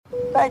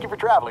Thank you for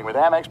traveling with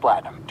Amex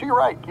Platinum. To your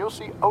right, you'll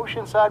see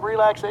oceanside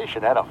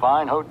relaxation at a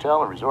fine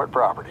hotel and resort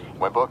property.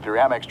 When booked through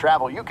Amex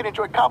Travel, you can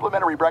enjoy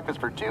complimentary breakfast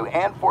for 2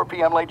 and 4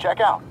 p.m. late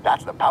checkout.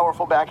 That's the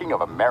powerful backing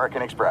of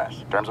American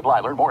Express. Terms apply.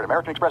 Learn more at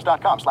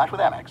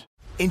americanexpress.com/withAmex.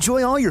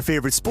 Enjoy all your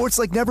favorite sports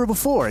like never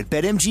before at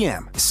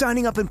BetMGM.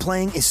 Signing up and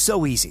playing is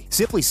so easy.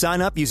 Simply sign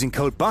up using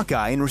code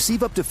Buckeye and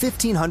receive up to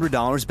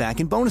 $1,500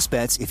 back in bonus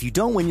bets if you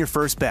don't win your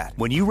first bet.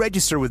 When you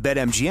register with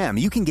BetMGM,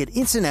 you can get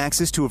instant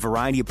access to a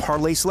variety of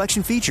parlay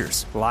selection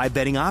features, live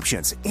betting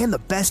options, and the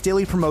best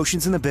daily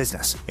promotions in the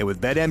business. And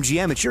with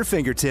BetMGM at your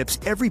fingertips,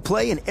 every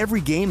play and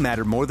every game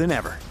matter more than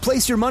ever.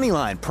 Place your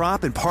moneyline,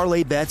 prop, and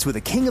parlay bets with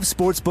the king of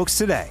sportsbooks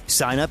today.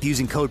 Sign up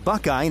using code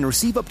Buckeye and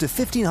receive up to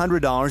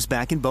 $1,500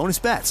 back in bonus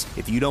bets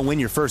if you don't win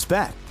your first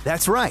bet.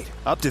 That's right,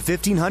 up to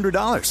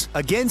 $1,500.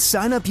 Again,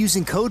 sign up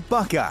using code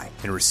Buckeye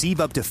and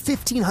receive up to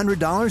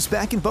 $1,500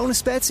 back in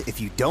bonus bets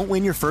if you don't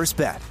win your first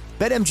bet.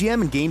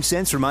 BetMGM and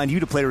GameSense remind you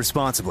to play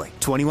responsibly.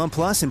 21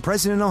 plus and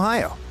present in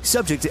Ohio.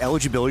 Subject to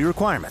eligibility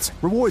requirements.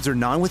 Rewards are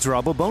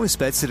non-withdrawable bonus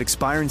bets that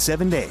expire in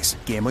 7 days.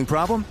 Gambling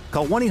problem?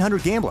 Call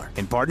 1-800-GAMBLER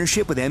in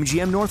partnership with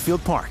MGM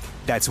Northfield Park.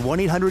 That's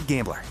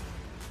 1-800-GAMBLER.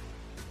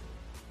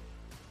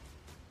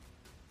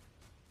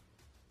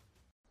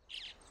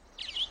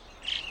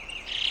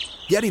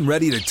 Getting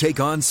ready to take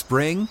on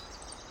spring?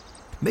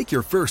 Make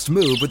your first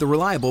move with the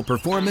reliable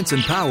performance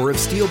and power of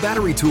Steel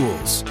battery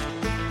tools.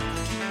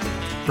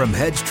 From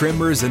hedge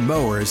trimmers and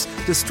mowers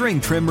to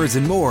string trimmers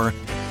and more,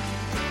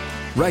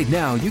 right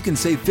now you can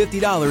save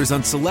 $50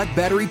 on select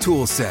battery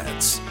tool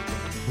sets.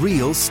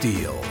 Real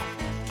Steel.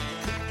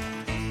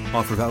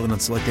 Offer valid on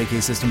select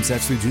AK system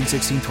sets through June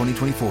 16,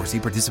 2024. See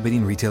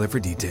participating retailer for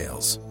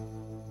details.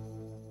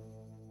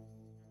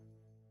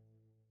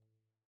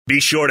 Be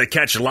sure to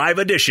catch live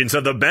editions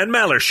of The Ben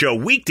Maller Show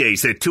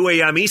weekdays at 2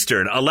 a.m.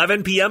 Eastern,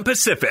 11 p.m.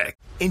 Pacific.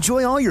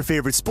 Enjoy all your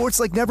favorite sports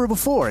like never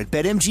before at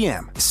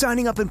BetMGM.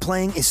 Signing up and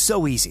playing is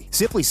so easy.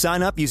 Simply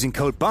sign up using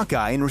code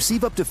Buckeye and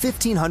receive up to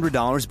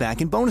 $1,500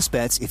 back in bonus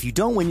bets if you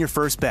don't win your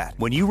first bet.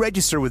 When you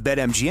register with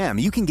BetMGM,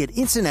 you can get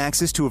instant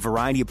access to a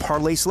variety of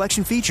parlay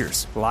selection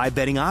features, live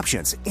betting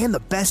options, and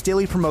the best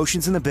daily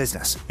promotions in the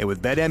business. And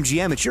with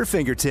BetMGM at your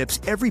fingertips,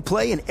 every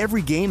play and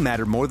every game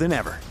matter more than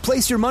ever.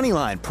 Place your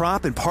moneyline,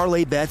 prop, and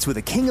parlay bets with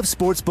the king of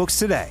sportsbooks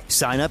today.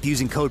 Sign up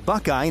using code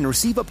Buckeye and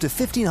receive up to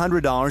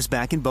 $1,500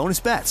 back in bonus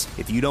bets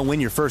if you don't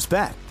win your first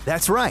bet.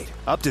 That's right,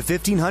 up to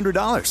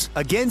 $1,500.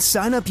 Again,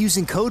 sign up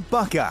using code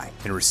Buckeye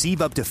and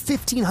receive up to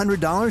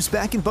 $1,500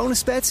 back in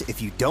bonus bets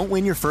if you don't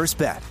win your first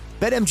bet.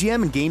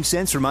 BetMGM and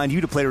GameSense remind you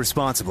to play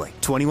responsibly.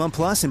 21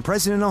 plus and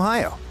present in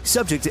Ohio.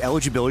 Subject to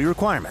eligibility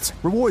requirements.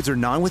 Rewards are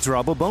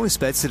non-withdrawable bonus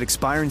bets that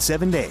expire in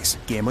 7 days.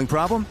 Gambling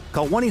problem?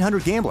 Call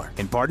 1-800-GAMBLER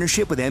in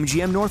partnership with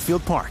MGM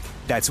Northfield Park.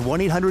 That's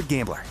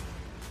 1-800-GAMBLER.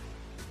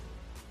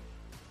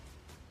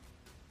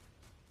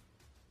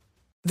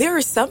 There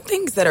are some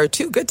things that are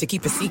too good to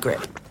keep a secret.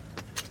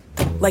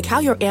 Like how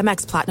your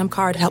Amex Platinum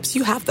card helps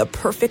you have the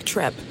perfect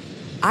trip.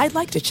 I'd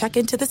like to check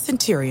into the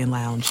Centurion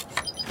Lounge.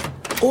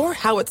 Or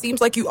how it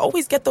seems like you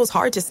always get those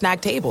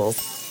hard-to-snag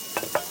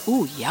tables.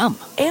 Ooh, yum.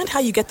 And how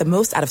you get the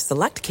most out of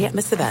select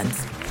can't-miss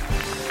events.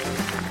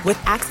 With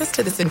access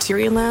to the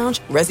Centurion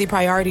Lounge, Resi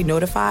Priority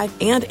Notified,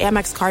 and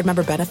Amex card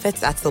member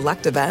benefits at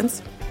select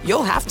events,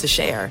 you'll have to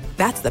share.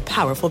 That's the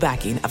powerful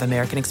backing of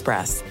American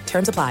Express.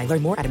 Terms apply.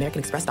 Learn more at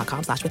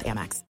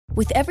americanexpress.com/withAmex.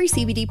 With every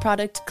CBD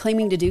product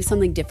claiming to do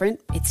something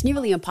different, it's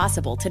nearly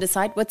impossible to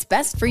decide what's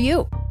best for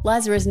you.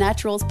 Lazarus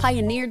Naturals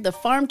pioneered the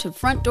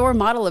farm-to-front-door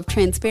model of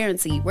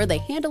transparency, where they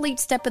handle each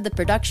step of the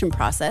production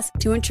process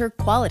to ensure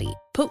quality,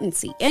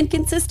 potency, and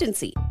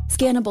consistency.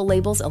 Scannable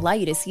labels allow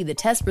you to see the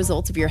test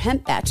results of your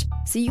hemp batch,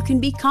 so you can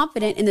be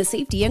confident in the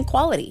safety and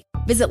quality.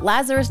 Visit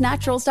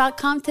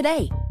LazarusNaturals.com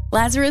today.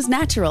 Lazarus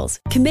Naturals,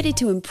 committed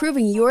to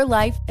improving your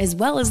life as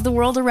well as the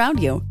world around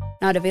you.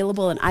 Not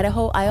available in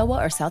Idaho,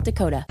 Iowa, or South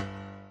Dakota.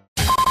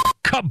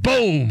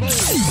 Kaboom!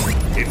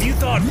 If you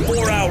thought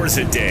 4 hours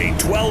a day,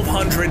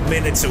 1,200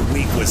 minutes a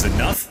week was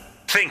enough,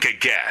 think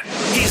again.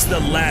 He's the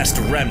last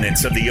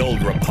remnants of the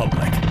old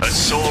republic, a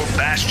sole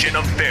bastion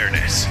of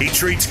fairness. He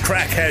treats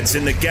crackheads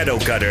in the ghetto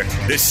gutter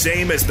the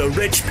same as the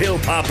rich pill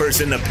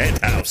poppers in the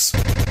penthouse.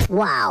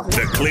 Wow.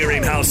 The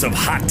clearinghouse of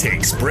hot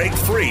takes break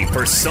free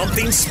for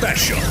something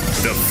special.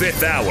 The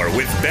Fifth Hour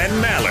with Ben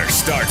Maller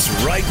starts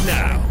right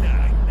now.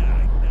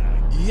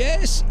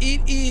 Yes,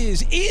 it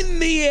is in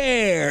the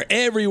air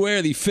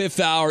everywhere, the Fifth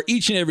Hour,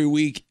 each and every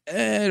week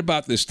at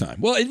about this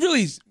time. Well, it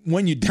really is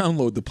when you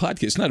download the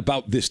podcast. It's not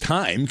about this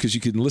time because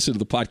you can listen to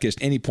the podcast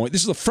any point.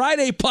 This is a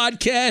Friday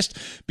podcast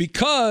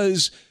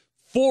because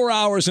 4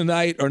 hours a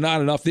night are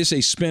not enough. This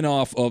is a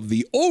spinoff of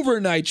the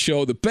overnight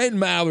show, the Ben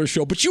Maller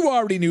Show. But you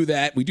already knew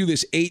that. We do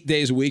this 8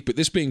 days a week. But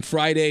this being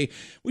Friday,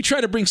 we try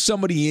to bring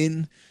somebody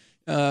in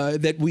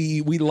that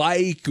we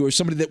like or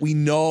somebody that we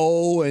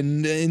know.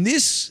 And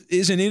this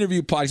is an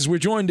interview podcast. We're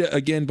joined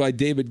again by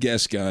David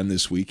Gascon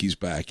this week. He's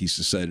back. He's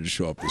decided to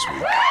show up this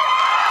week. There he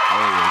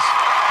is.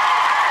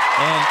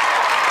 And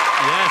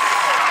yes.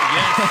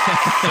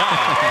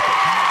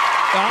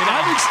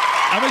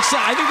 I'm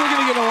excited. I think we're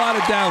going to get a lot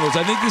of downloads.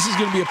 I think this is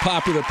going to be a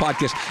popular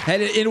podcast.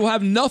 And it will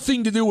have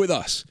nothing to do with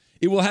us.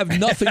 It will have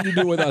nothing to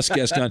do with us,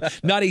 Gaston.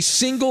 Not a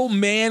single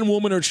man,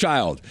 woman, or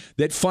child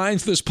that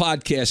finds this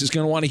podcast is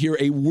going to want to hear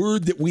a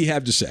word that we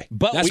have to say.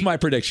 That's my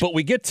prediction. But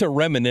we get to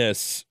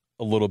reminisce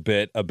a little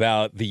bit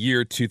about the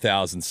year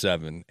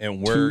 2007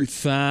 and where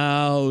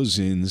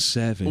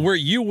 2007, where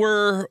you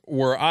were,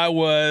 where I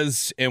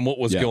was, and what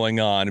was going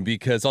on.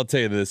 Because I'll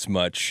tell you this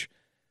much: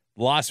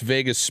 Las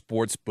Vegas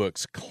sports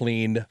books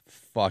cleaned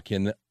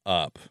fucking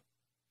up.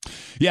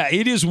 Yeah,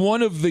 it is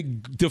one of the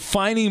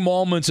defining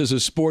moments as a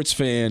sports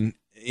fan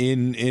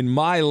in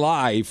my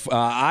life.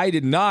 I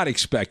did not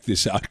expect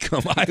this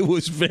outcome. I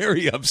was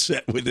very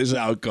upset with this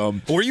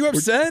outcome. Were you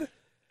upset?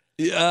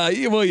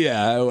 Well,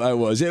 yeah, I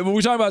was.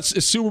 We're talking about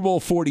Super Bowl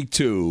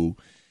 42,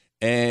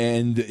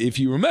 and if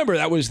you remember,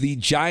 that was the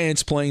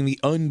Giants playing the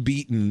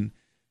unbeaten,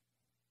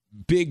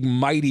 big,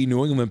 mighty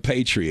New England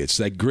Patriots,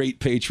 that great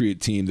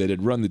Patriot team that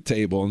had run the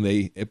table, and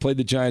they played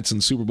the Giants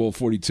in Super Bowl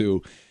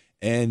 42.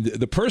 And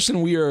the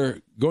person we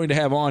are going to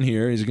have on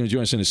here, is going to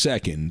join us in a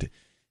second,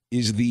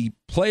 is the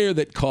player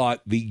that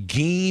caught the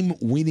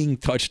game-winning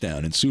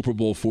touchdown in Super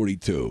Bowl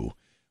 42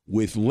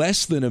 with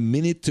less than a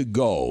minute to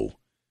go.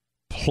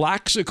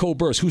 Plaxico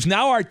Burress, who's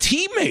now our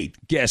teammate,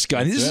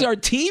 Gascon. This is our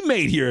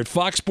teammate here at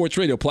Fox Sports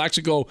Radio.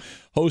 Plaxico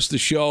hosts the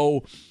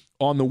show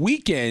on the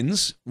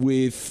weekends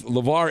with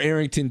LeVar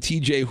Arrington,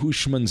 TJ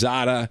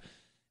Houshmandzadeh.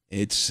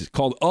 It's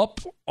called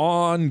Up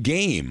on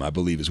Game, I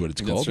believe is what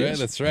it's called.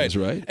 That's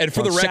right. And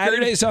for the record,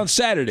 Saturdays on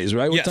Saturdays,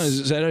 right? What time is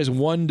it? Saturdays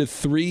 1 to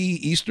 3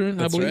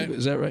 Eastern, I believe. Right.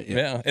 Is that right?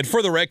 Yeah. And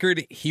for the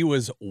record, he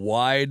was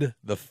wide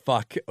the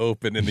fuck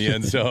open in the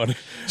end zone.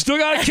 Still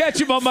got to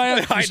catch him on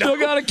my. Still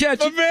got to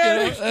catch him,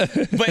 man.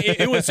 But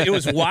it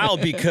was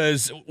wild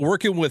because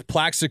working with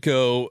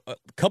Plaxico a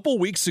couple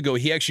weeks ago,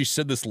 he actually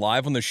said this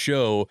live on the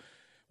show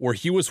where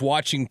he was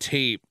watching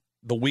tape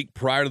the week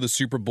prior to the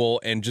Super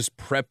Bowl and just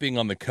prepping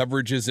on the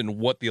coverages and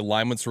what the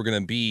alignments were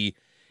going to be.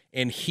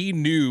 And he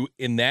knew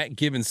in that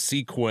given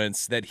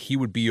sequence that he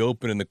would be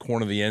open in the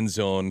corner of the end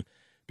zone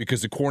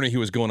because the corner he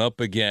was going up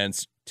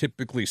against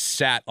typically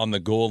sat on the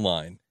goal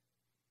line.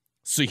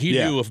 So he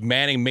knew if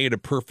Manning made a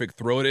perfect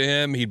throw to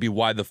him, he'd be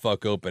wide the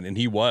fuck open. And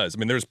he was. I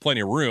mean, there was plenty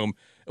of room.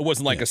 It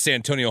wasn't like a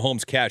Santonio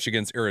Holmes catch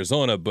against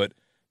Arizona, but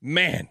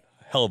man,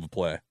 hell of a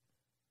play.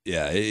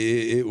 Yeah,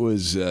 it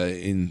was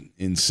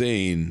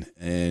insane,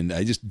 and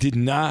I just did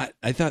not.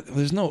 I thought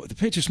the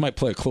Patriots might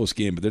play a close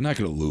game, but they're not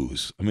going to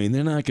lose. I mean,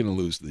 they're not going to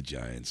lose to the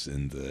Giants,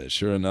 and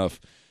sure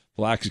enough,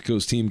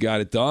 Plaxico's team got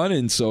it done,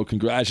 and so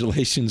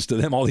congratulations to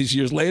them all these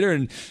years later.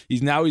 And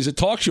he's a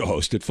talk show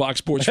host at Fox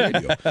Sports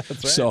Radio. That's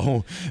right.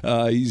 So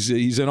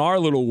he's in our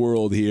little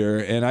world here,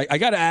 and I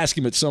got to ask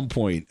him at some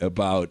point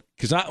about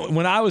because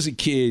when I was a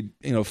kid,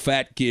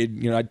 fat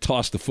kid, I'd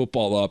toss the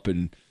football up,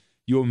 and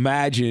you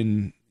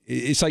imagine.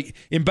 It's like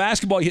in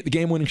basketball, you hit the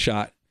game-winning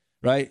shot,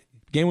 right?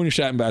 Game-winning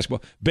shot in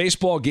basketball.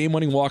 Baseball,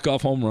 game-winning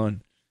walk-off home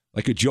run,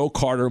 like a Joe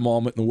Carter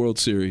moment in the World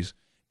Series,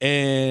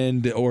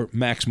 or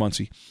Max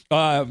Muncy.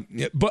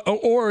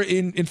 Or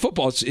in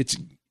football, it's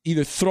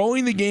either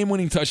throwing the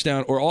game-winning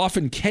touchdown or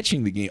often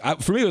catching the game.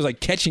 For me, it was like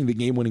catching the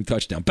game-winning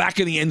touchdown, back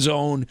of the end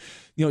zone.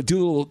 Do a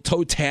little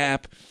toe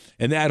tap.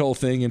 And that whole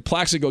thing, and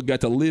Plaxico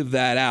got to live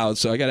that out,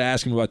 so I got to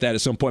ask him about that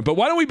at some point. But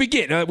why don't we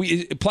begin?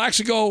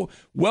 Plaxico,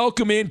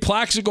 welcome in.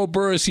 Plaxico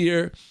Burress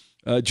here,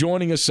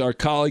 joining us, our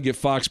colleague at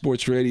Fox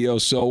Sports Radio.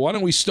 So why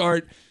don't we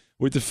start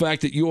with the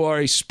fact that you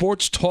are a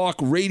sports talk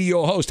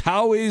radio host.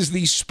 How is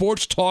the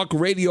sports talk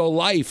radio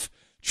life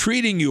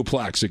treating you,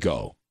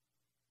 Plaxico?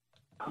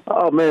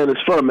 Oh, man,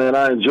 it's fun, man.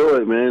 I enjoy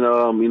it, man.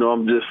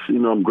 I'm just,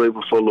 I'm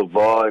grateful for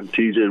LeVar and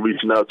TJ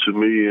reaching out to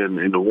me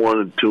and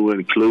wanting to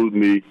include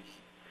me.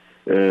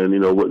 And,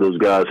 what those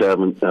guys have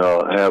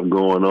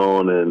going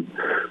on. And,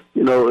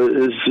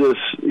 it's just,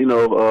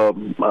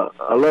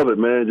 I love it,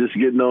 man, just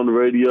getting on the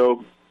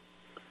radio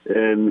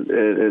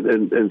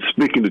and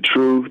speaking the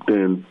truth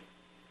and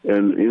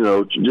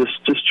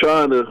just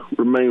trying to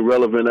remain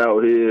relevant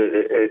out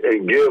here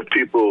and give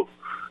people,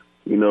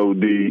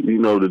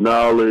 the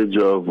knowledge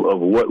of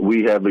what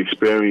we have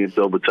experienced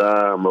over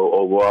time,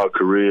 over our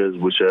careers,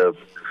 which have,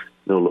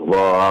 LeVar,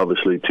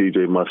 obviously,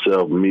 TJ,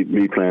 myself,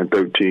 me playing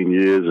 13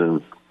 years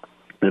and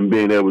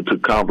being able to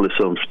accomplish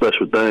some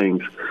special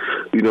things,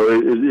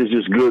 it's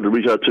just good to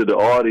reach out to the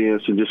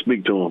audience and just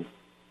speak to them.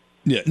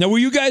 Yeah. Now, were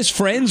you guys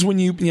friends when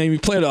you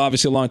played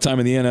obviously a long time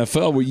in the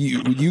NFL? Were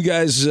you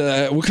guys?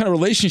 What kind of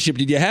relationship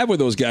did you have with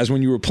those guys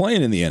when you were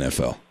playing in the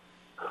NFL?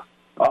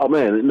 Oh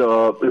man, me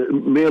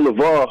and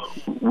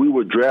LeVar, we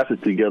were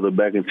drafted together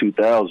back in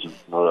 2000.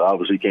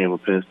 Obviously, came from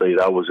Penn State.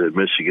 I was at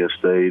Michigan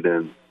State,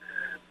 and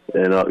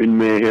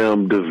me and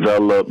him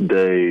developed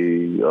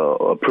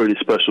a pretty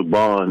special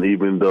bond,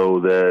 even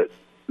though that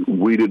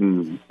we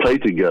didn't play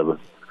together.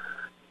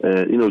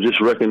 And,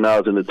 just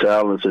recognizing the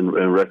talents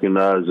and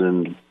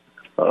recognizing,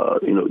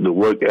 the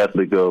work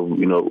ethic of,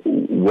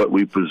 what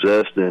we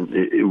possessed.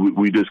 And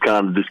we just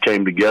kind of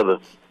came together.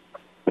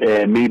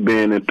 And me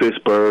being in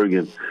Pittsburgh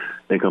and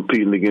and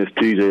competing against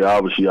TJ,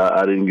 obviously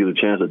I didn't get a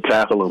chance to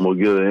tackle him or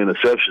get an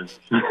interception.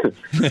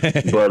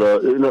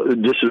 But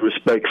just a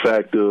respect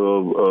factor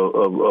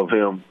of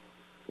him.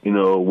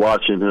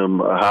 Watching him,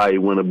 how he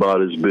went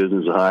about his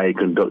business, how he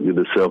conducted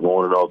himself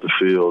on and off the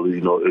field. He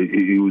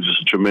was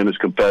just a tremendous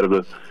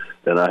competitor,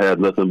 and I had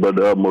nothing but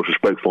the utmost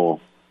respect for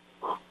him.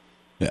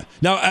 Yeah.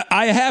 Now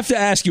I have to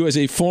ask you, as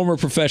a former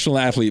professional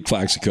athlete,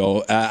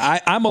 Plaxico,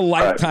 I'm a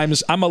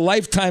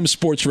lifetime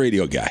sports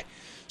radio guy.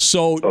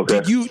 So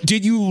okay.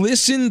 Did you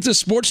listen to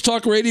sports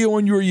talk radio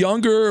when you were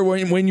younger, or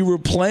when you were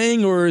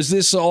playing, or is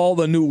this all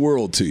the new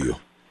world to you?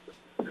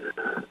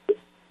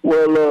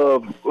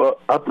 Well,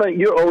 I think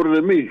you're older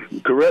than me,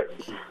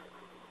 correct?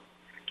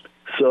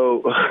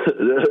 So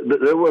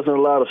there wasn't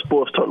a lot of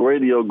sports talk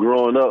radio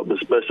growing up,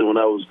 especially when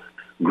I was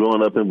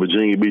growing up in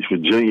Virginia Beach,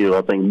 Virginia.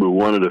 I think we're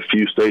one of the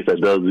few states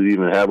that doesn't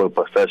even have a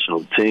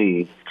professional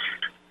team.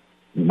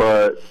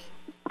 But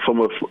from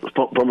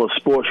a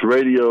sports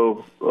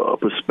radio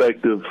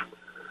perspective,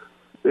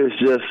 it's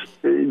just,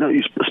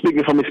 you're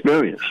speaking from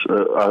experience.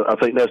 I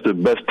think that's the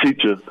best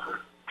teacher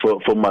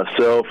for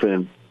myself.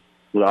 And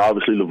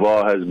obviously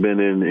LeVar has been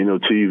in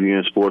TV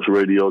and sports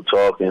radio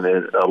talk, and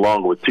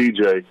along with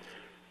TJ.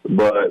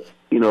 But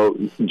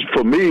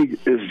for me,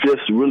 it's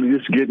just really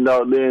just getting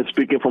out there and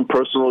speaking from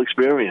personal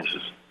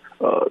experiences.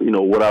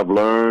 What I've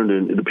learned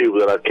and the people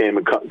that I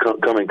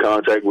come in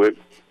contact with,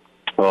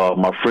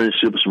 my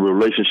friendships,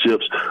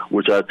 relationships,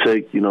 which I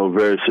take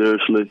very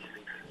seriously.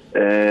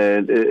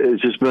 And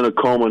it's just been a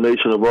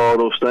culmination of all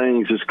those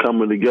things just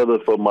coming together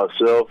for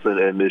myself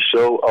and this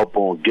show Up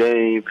on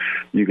Game.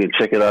 You can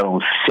check it out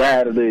on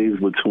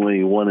Saturdays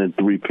between 1 and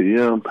 3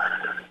 p.m.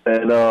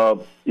 And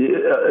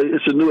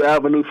it's a new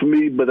avenue for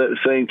me, but at the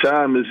same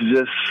time,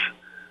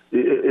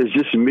 it's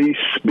just me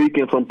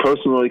speaking from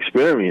personal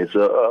experience.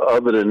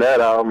 Other than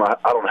that, I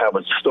don't have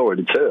a story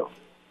to tell.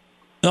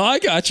 No, I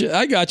got you.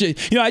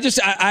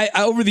 I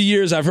over the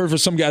years I've heard from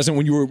some guys that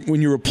when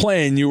you were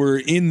playing, you were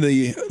in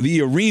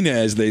the arena,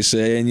 as they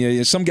say,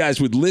 and some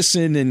guys would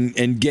listen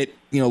and get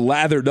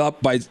lathered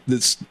up by the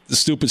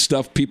stupid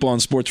stuff people on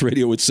sports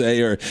radio would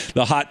say, or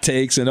the hot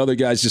takes, and other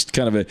guys just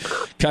kind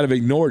of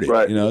ignored it.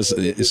 Right.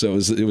 So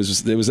it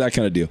was that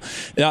kind of deal.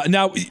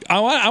 Now I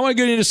want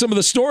to get into some of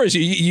the stories.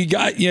 You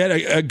had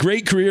a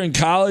great career in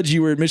college.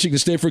 You were at Michigan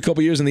State for a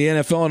couple of years in the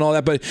NFL and all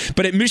that,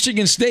 but at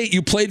Michigan State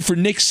you played for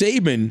Nick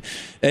Saban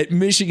at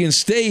Michigan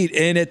State,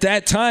 and at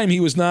that time he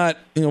was not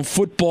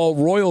football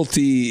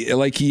royalty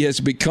like he has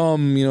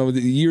become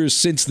the years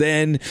since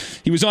then.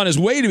 He was on his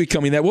way to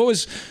becoming that. What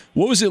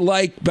was it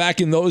like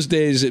back in those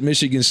days at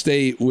Michigan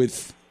State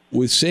with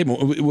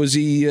Saban? Was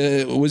he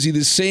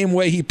the same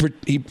way he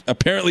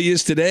apparently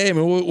is today? I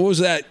mean, what was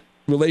that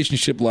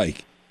relationship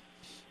like?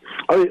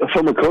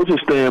 From a coaching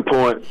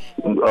standpoint,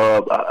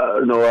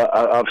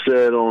 I've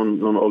said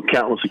on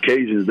countless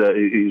occasions that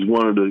he's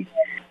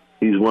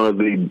one of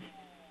the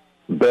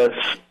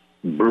best,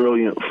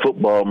 brilliant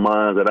football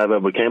minds that I've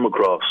ever came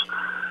across.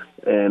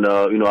 And,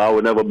 I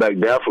would never back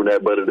down from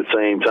that. But at the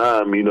same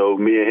time, me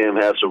and him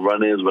had some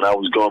run-ins when I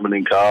was going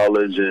in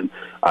college, and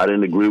I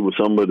didn't agree with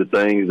some of the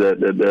things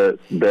that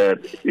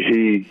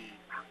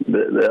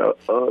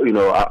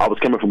I was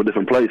coming from a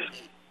different place.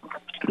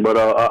 But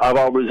I've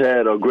always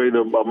had a great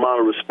amount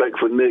of respect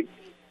for Nick.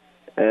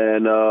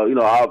 And,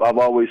 I've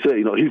always said,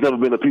 he's never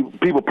been a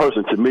people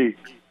person to me.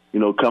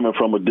 Coming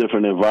from a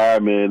different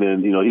environment,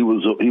 and he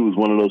was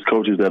one of those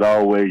coaches that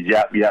always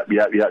yap,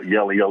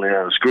 yelling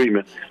and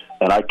screaming.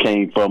 And I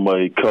came from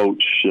a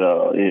coach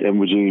in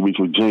Virginia Beach,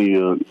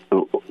 Virginia,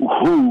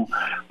 who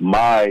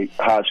my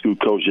high school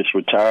coach just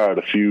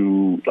retired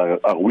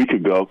a week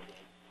ago.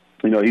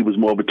 He was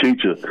more of a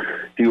teacher.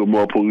 He would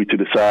more pull you to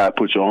the side,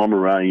 put your arm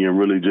around you, and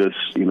really just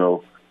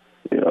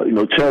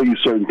tell you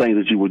certain things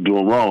that you were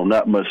doing wrong.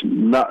 Not more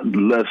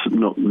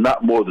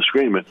the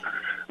screaming.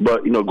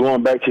 But,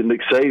 going back to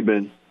Nick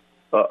Saban,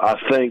 I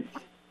think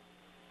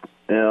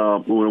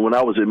when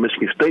I was at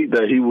Michigan State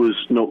that he was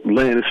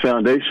laying his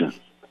foundation.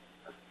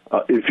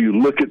 If you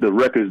look at the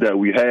records that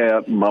we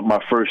have, my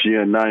first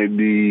year in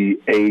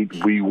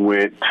 98, we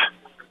went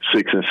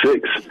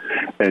 6-6.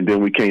 And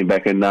then we came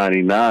back in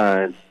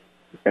 99,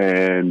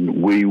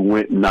 and we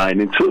went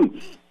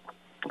 9-2.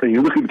 And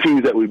you look at the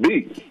teams that we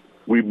beat.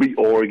 We beat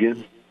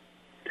Oregon.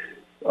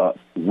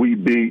 We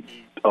beat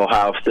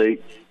Ohio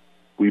State.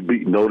 We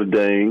beat Notre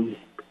Dame,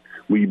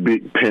 we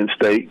beat Penn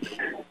State,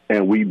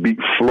 and we beat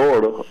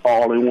Florida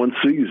all in one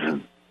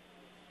season.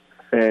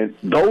 And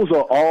those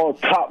are all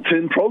top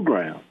 10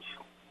 programs.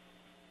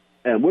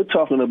 And we're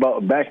talking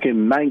about back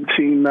in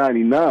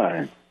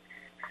 1999.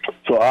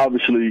 So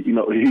obviously, he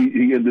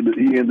ended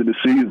the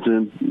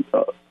season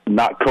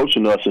not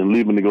coaching us and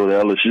leaving to go to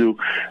LSU.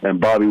 And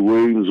Bobby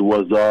Williams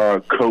was our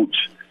coach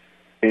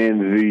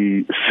in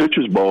the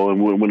Citrus Bowl,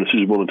 and we won the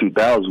Citrus Bowl in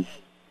 2000.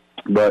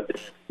 But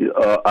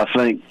I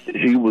think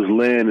he was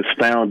laying his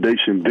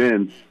foundation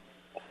then,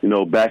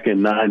 back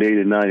in 98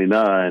 and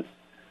 99.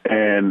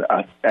 And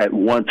at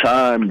one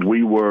time,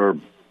 we were,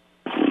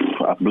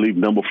 I believe,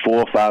 number 4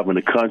 or 5 in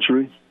the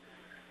country.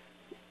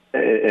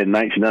 in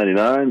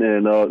 1999,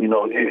 and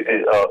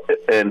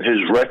and his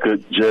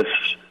record, just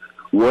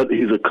what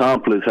he's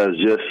accomplished, has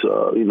just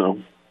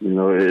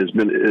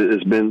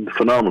it's been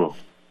phenomenal.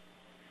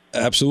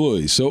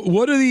 Absolutely. So,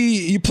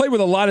 you play with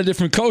a lot of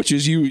different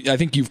coaches. I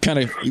think you've kind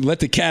of let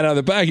the cat out of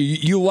the bag.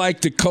 You like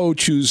the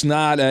coach who's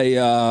not a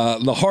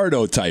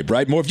Lajardo type,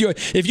 right? More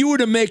if you were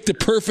to make the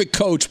perfect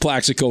coach,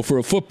 Plaxico, for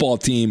a football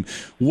team,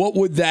 what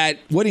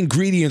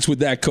ingredients would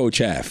that coach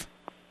have?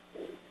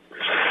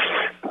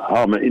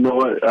 Oh man, you know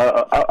what?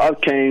 I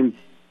came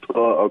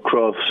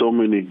across so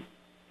many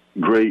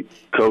great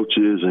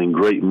coaches and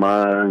great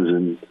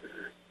minds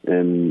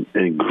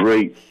and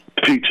great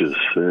teachers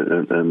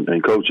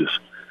and coaches.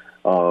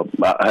 I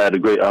had a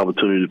great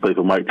opportunity to play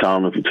for Mike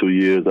Tomlin for 2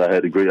 years. I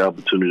had a great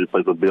opportunity to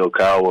play for Bill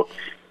Cowher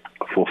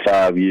for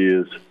 5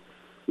 years.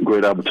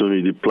 Great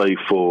opportunity to play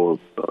for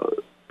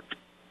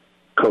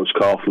Coach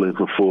Coughlin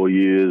for 4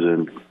 years,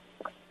 and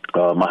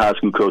my high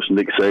school coach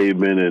Nick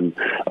Saban, and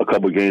a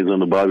couple of games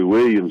under Bobby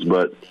Williams.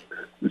 But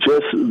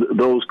just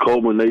those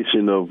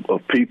culmination of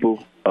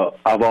people,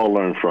 I've all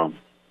learned from.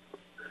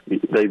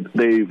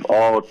 They've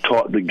all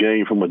taught the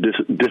game from a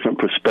different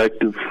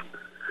perspective,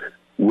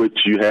 which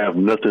you have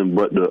nothing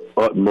but the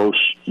utmost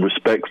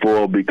respect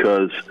for,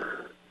 because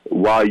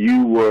while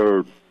you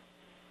were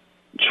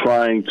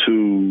trying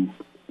to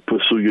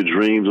pursue your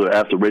dreams or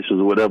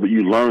aspirations or whatever,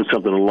 you learned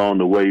something along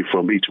the way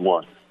from each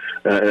one.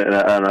 And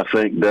I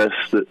think that's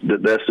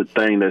the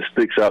thing that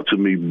sticks out to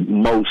me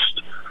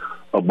most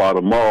about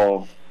them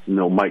all. You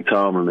know, Mike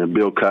Tomlin and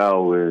Bill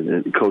Cowher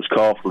and Coach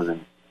Coughlin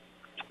and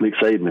Nick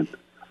Saban.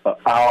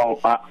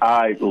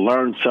 I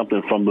learned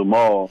something from them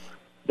all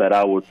that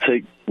I would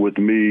take with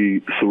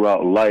me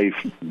throughout life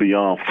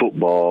beyond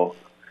football.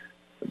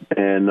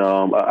 And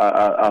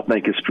I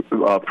think it's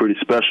pretty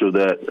special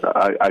that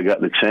I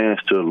got the chance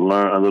to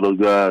learn under those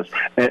guys.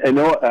 And you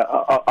know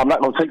what? I'm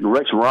not going to take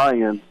Rex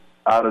Ryan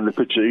out of the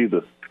picture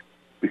either,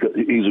 because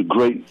he's a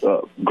great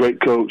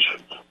coach,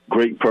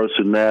 great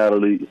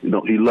personality. You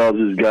know, he loves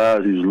his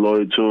guys. He's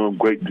loyal to them.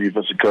 Great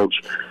defensive coach.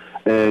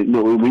 And you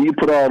know, when you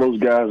put all those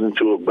guys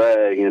into a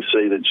bag and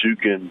say that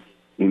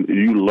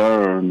you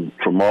learn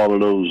from all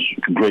of those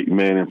great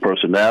men and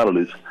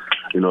personalities,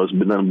 you know, it's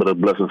been nothing but a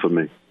blessing for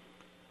me.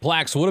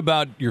 Plax, what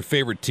about your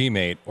favorite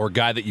teammate or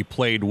guy that you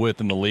played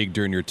with in the league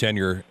during your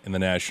tenure in the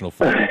National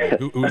Football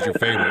League? Who's your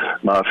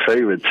favorite? My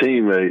favorite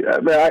teammate? I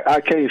mean,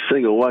 I can't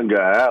single one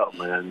guy out,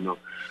 man. You know,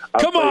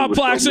 come on,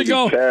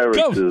 Plaxico.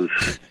 Go.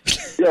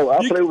 Yo,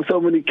 I play with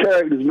so many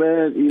characters,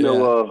 man. You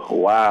know,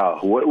 wow.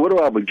 Where do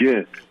I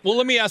begin? Well,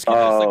 let me ask you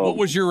this. Like, what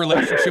was your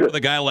relationship with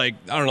a guy like,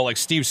 I don't know, like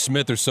Steve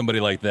Smith or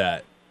somebody like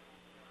that?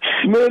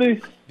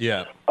 Smitty?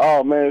 Yeah.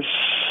 Oh, man,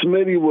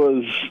 Smitty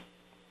was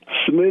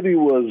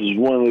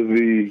one of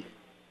the,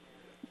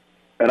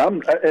 and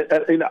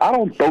I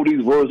don't throw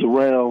these words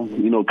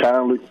around, you know,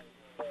 kindly.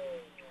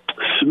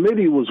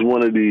 Smitty was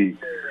one of the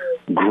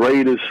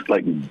greatest,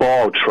 like,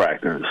 ball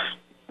trackers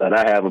that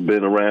I haven't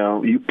been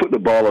around. You put the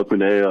ball up in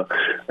the air,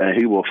 and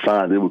he will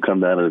find it will come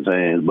down in his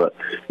hands. But,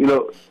 you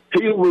know,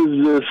 he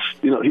was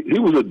just, you know, he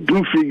was a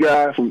doofy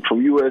guy from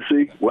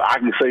USC. Well, I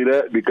can say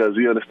that because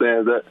he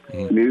understands that.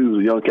 Mm-hmm. He was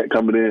a young cat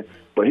coming in.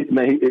 But, he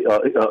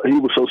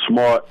was so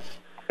smart,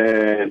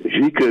 and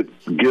he could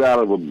get out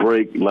of a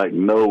break like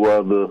no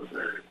other.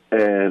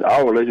 And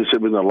our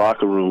relationship in the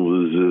locker room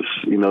was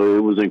just, you know, it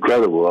was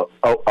incredible.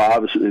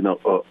 Obviously, you know,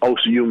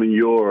 Osi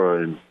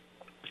Umenyiora and,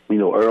 you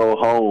know, Earl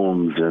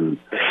Holmes and,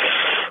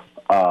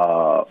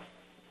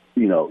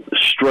 you know,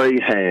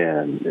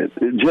 Strahan.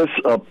 Just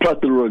a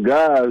plethora of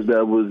guys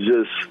that was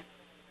just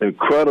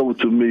incredible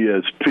to me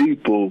as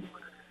people.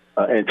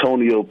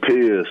 Antonio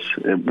Pierce.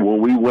 And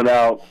when we went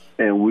out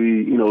and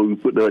we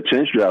put the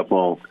chin strap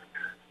on,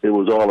 it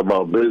was all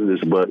about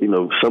business. But, you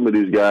know, some of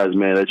these guys,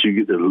 man, that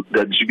you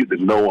get to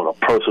know on a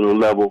personal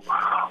level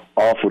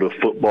off of the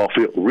football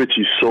field.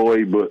 Richie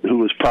Soy, but who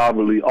was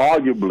probably,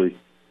 arguably,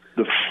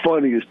 the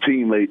funniest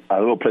teammate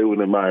I've ever played with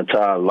in my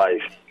entire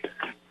life.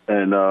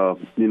 And,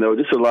 you know,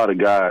 just a lot of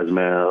guys,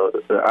 man.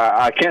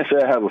 I can't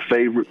say I have a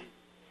favorite,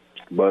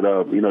 but,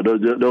 you know,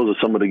 those are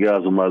some of the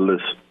guys on my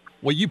list.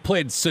 Well, you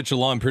played such a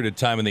long period of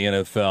time in the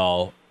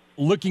NFL.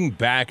 Looking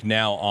back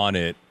now on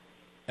it,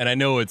 and I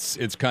know it's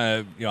kind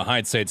of, you know,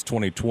 hindsight's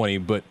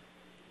 20/20, but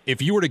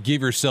if you were to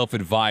give yourself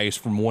advice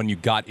from when you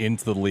got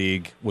into the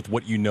league with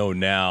what you know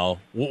now,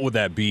 what would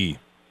that be?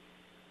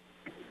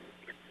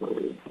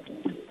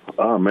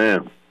 Oh,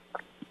 man.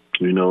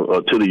 You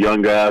know, to the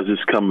young guys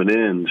just coming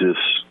in,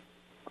 just,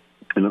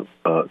 you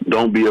know,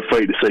 don't be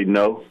afraid to say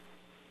no.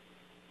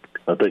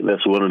 I think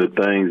that's one of the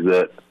things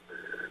that,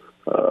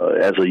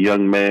 as a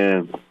young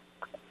man,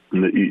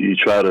 you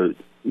try to,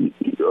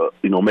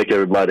 you know, make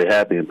everybody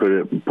happy and put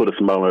a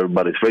smile on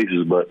everybody's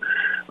faces. But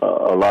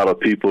a lot of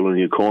people in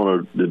your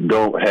corner that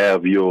don't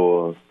have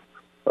your,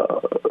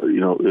 you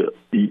know,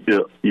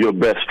 your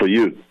best for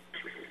you.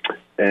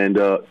 And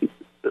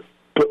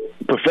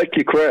perfect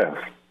your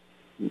craft.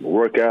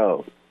 Work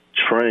out,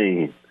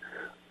 train,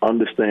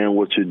 understand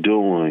what you're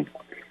doing.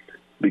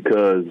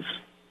 Because,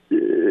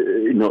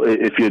 you know,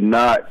 if you're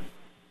not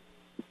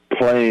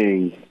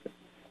playing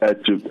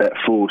at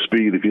full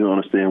speed, if you don't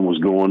understand what's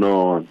going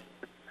on,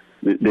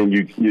 then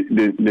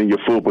your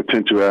full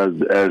potential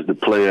as the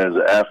player, as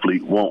an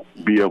athlete, won't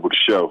be able to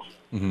show.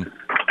 Mm-hmm.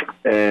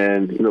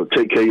 And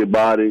take care of your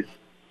body.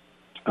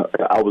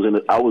 I was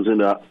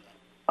in a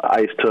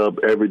ice tub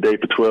every day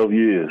for 12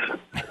 years,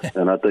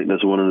 and I think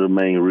that's one of the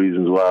main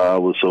reasons why I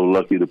was so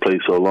lucky to play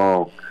so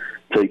long.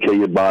 Take care of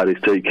your bodies.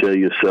 Take care of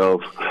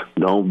yourself.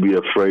 Don't be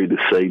afraid to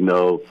say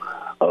no.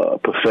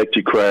 Perfect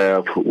your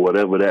craft,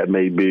 whatever that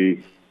may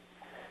be,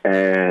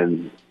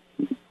 and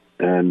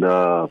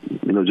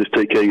just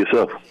take care of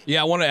yourself.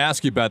 Yeah, I want to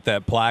ask you about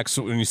that,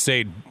 Plax. When you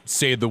say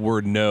the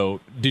word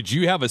no, did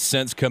you have a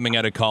sense coming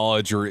out of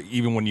college, or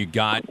even when you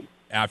got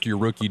after your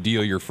rookie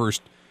deal, your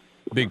first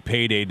big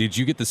payday, did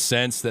you get the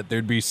sense that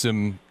there'd be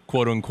some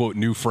quote unquote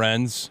new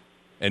friends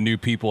and new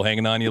people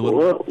hanging on you a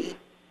little bit?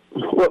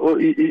 Well,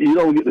 you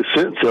don't get the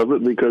sense of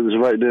it because it's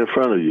right there in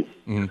front of you.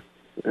 Mm-hmm.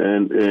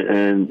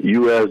 And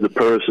you as the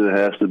person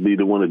has to be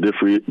the one to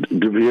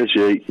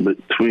differentiate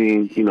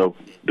between,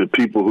 the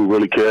people who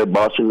really care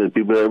about you and the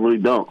people that really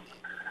don't.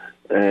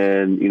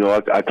 And,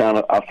 I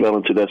fell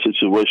into that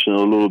situation a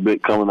little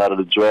bit coming out of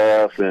the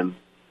draft and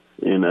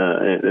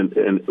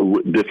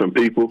with different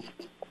people.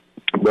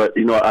 But,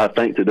 I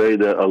think today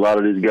that a lot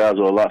of these guys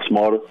are a lot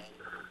smarter,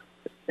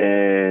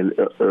 and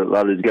a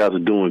lot of these guys are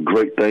doing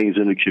great things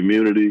in the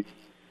community,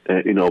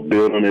 and,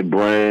 building their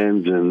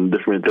brands and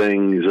different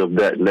things of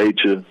that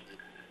nature.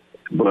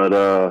 But,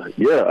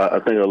 I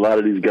think a lot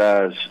of these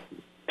guys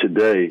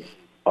today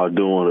are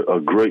doing a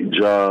great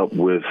job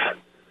with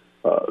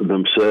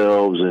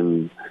themselves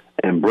and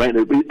brand.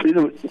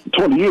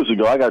 20 years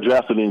ago, I got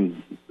drafted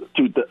in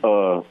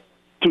 2000.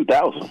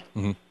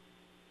 Mm-hmm.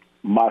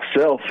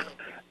 Myself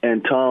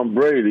and Tom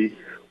Brady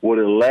were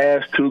the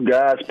last two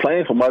guys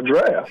playing for my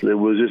draft. It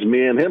was just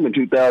me and him in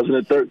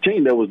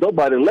 2013. There was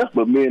nobody left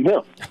but me and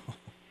him.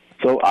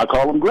 So I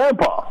call him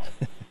Grandpa.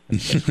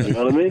 You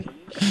know what I mean?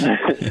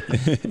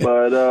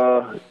 But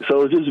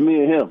so it's just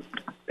me and him.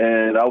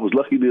 And I was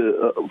lucky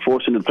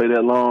fortunate to play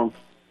that long.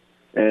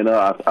 And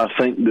I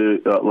think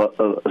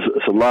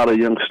it's a lot of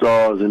young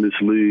stars in this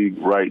league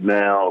right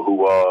now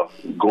who are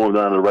going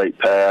down the right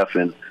path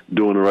and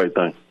doing the right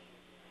thing.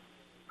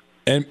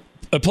 And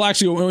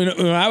Plaxico,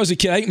 when I was a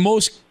kid, I think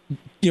most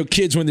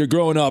kids when they're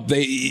growing up,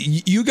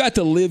 you got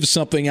to live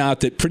something out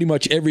that pretty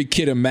much every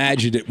kid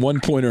imagined at one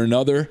point or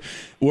another.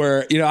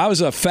 Where I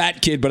was a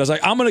fat kid, but I was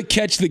like, I'm going to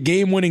catch the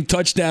game-winning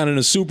touchdown in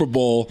a Super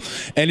Bowl,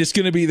 and it's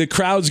going to be the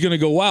crowd's going to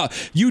go wild.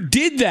 You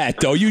did that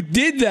though. You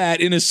did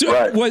that in a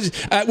Super.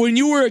 Right. When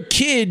you were a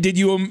kid, did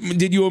you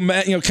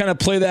kind of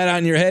play that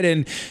on your head?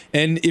 And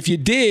if you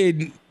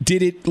did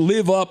it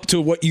live up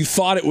to what you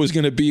thought it was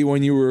going to be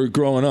when you were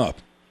growing up?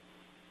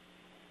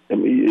 I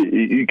mean,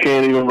 you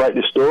can't even write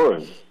the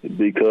story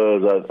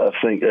because I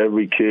think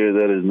every kid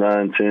that is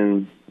 9,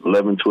 10,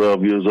 11,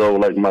 12 years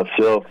old, like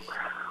myself,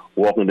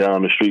 walking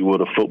down the street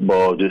with a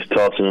football, just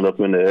tossing it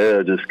up in the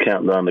air, just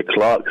counting down the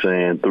clock,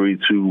 saying 3,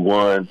 2,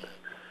 1.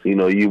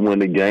 You win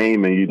the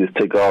game and you just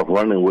take off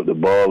running with the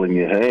ball in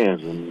your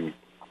hands.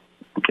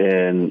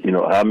 And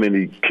how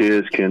many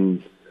kids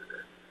can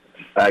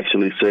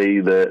actually say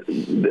that,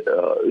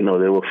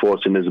 they were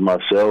fortunate as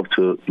myself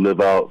to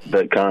live out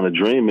that kind of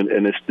dream.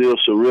 And it's still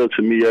surreal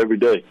to me every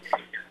day.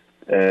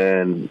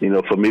 And,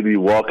 for me to be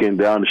walking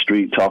down the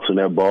street, tossing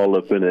that ball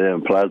up in the air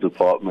in Plaza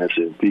Apartments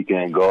and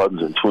Pecan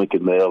Gardens and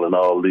Twinkledale and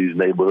all these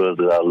neighborhoods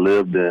that I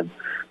lived in,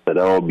 that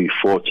I would be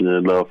fortunate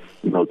enough,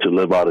 to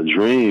live out a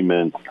dream.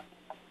 And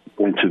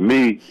to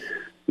me,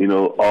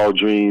 all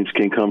dreams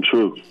can come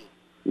true.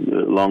 As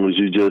long as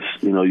you just,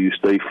 you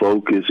stay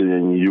focused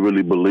and you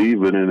really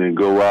believe in it and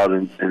go out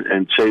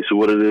and chase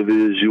what it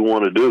is you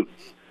want to do.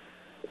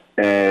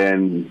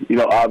 And,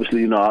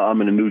 obviously,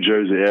 I'm in the New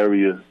Jersey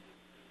area,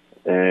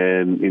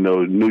 and,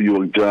 New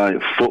York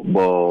Giant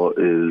football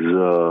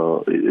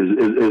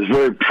is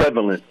very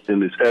prevalent in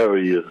this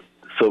area,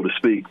 so to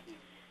speak.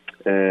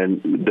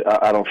 And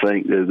I don't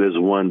think there's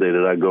one day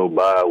that I go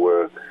by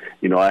where,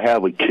 I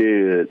have a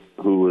kid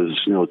who is,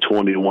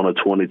 21 or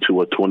 22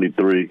 or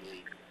 23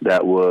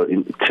 that were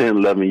 10,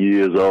 11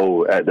 years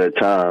old at that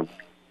time,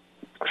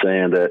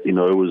 saying that, it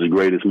was the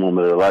greatest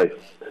moment of their life.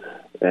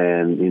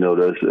 And,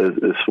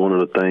 it's one of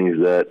the things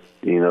that,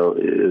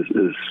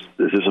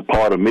 is just a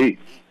part of me.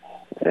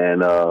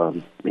 And,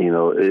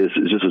 it's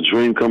just a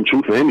dream come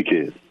true for any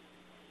kid.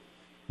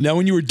 Now,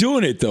 when you were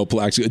doing it, though,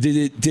 Plaxico,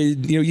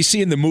 did you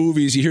see in the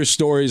movies, you hear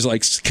stories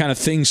like kind of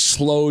things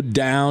slowed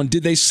down.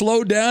 Did they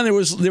slow down? There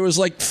was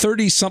like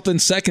 30-something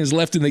seconds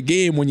left in the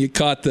game when you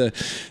caught the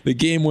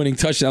game-winning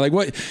touchdown. Like,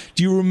 what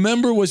do you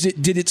remember?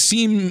 Did it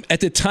seem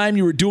at the time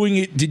you were doing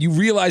it, did you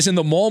realize in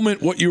the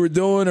moment what you were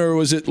doing, or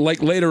was it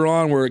like later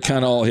on where it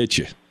kind of all hit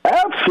you?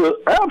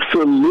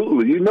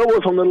 Absolutely. You know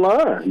what's on the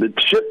line. The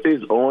chip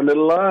is on the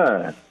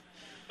line.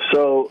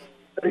 So,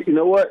 you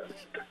know what?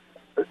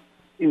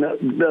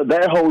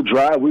 That whole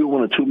drive, we were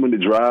on a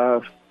 2-minute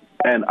drive,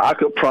 and I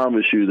could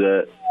promise you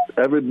that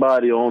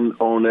everybody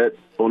on that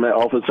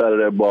offensive side of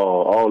that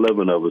ball, all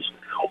 11 of us,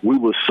 we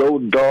were so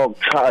dog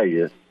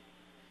tired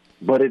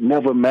but it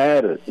never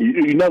mattered.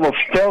 You never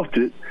felt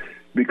it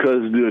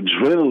because the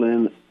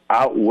adrenaline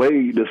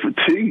outweighed the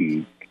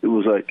fatigue. It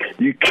was like,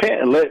 you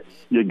can't let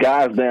your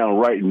guys down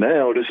right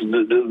now. This is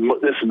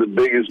the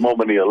biggest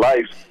moment of your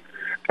life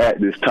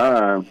at this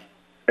time.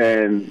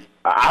 And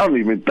I don't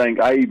even think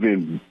I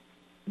even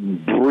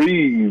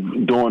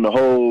breathed during the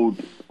whole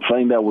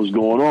thing that was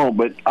going on.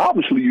 But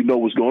obviously you know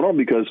what's going on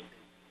because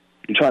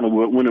you're trying to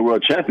win a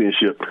world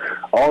championship.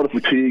 All the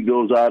fatigue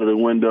goes out of the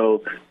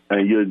window,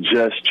 and you're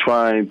just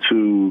trying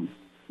to,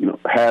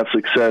 have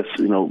success,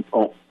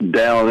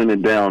 down in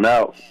and down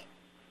out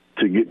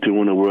to get to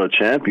win a world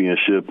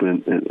championship.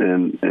 And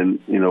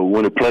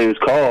when the play is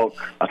called,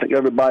 I think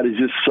everybody's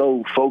just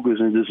so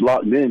focused and just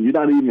locked in. You're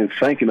not even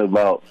thinking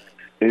about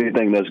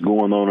anything that's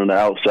going on the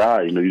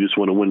outside. You just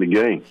want to win the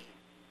game.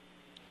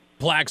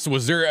 Plax,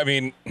 was there,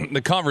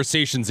 the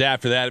conversations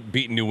after that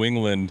beating New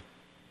England,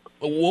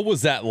 what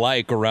was that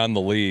like around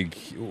the league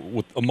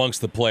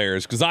amongst the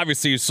players? Because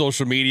obviously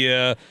social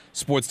media,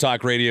 sports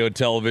talk radio,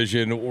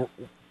 television,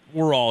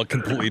 we're all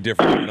completely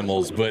different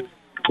animals. But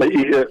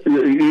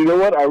you know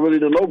what? I really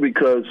don't know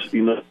because,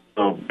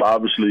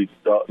 obviously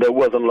there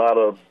wasn't a lot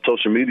of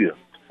social media.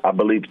 I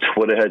believe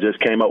Twitter had just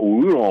came out.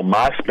 We were on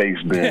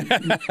MySpace then.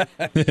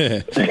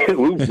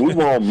 we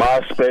were on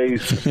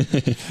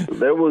MySpace.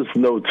 There was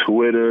no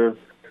Twitter.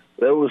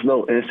 There was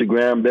no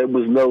Instagram. There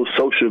was no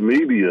social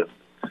media.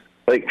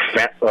 Like,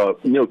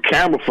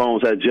 camera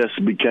phones had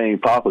just became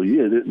popular.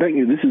 Yeah,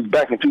 this is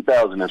back in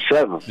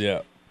 2007.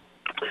 Yeah.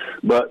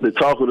 But the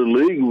talk of the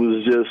league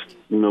was just,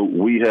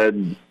 we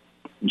had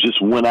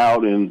just went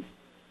out and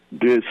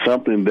did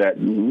something that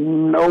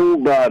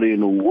nobody in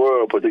the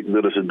world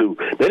predicted us to do.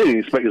 They didn't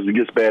expect us to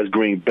get past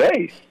Green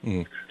Bay.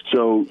 Mm.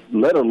 So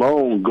let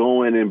alone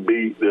go in and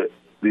beat the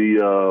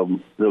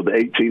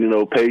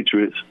 18-0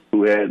 Patriots,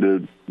 who had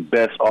the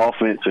best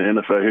offense in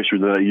NFL history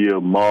that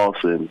year, Moss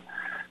and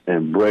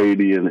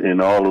Brady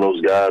and all of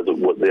those guys of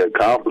what they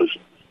accomplished.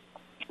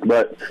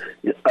 But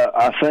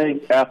I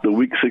think after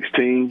Week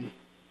 16,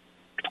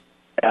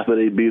 after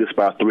they beat us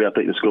by 3, I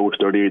think the score was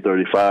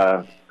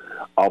 38-35.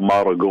 Our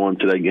motto going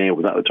to that game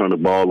was not to turn the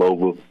ball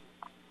over.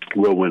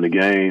 We'll win the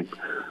game.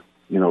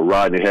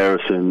 Rodney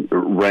Harrison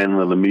ran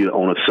under the meter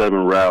on a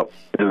 7 route,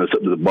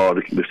 intercepted the ball,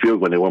 the field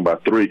goal, and they won by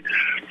 3.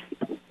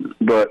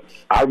 But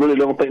I really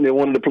don't think they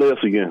wanted to play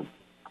us again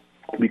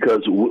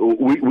because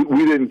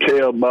we didn't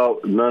care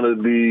about none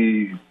of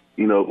the,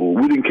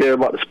 we didn't care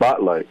about the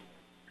spotlight.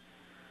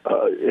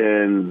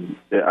 And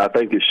I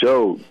think it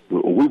showed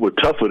we were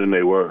tougher than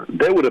they were.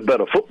 They were the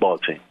better football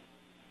team.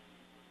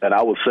 And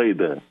I would say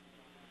that.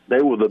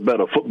 They were the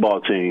better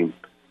football team,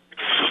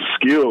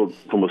 skilled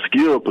from a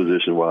skill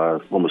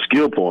position-wise, from a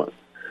skill point.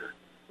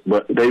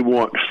 But they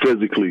weren't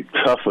physically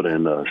tougher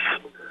than us.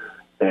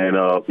 And,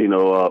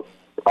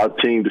 our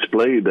team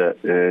displayed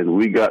that. And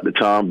we got to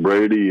Tom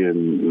Brady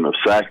and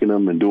sacking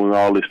him and doing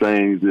all these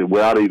things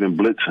without even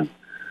blitzing.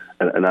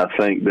 And I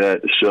think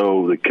that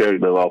showed the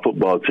character of our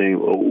football team.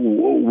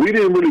 We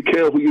didn't really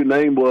care who your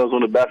name was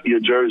on the back of your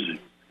jersey,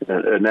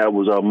 and that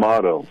was our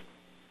motto.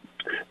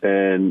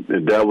 And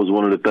that was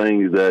one of the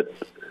things that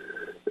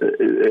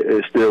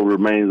it still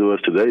remains with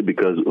us today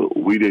because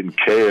we didn't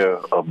care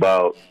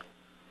about,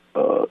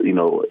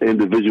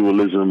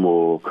 individualism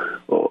or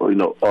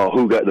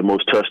who got the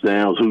most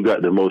touchdowns, who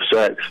got the most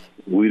sacks.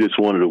 We just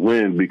wanted to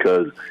win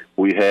because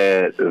we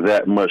had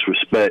that much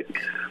respect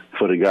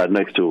for the guy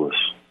next to us.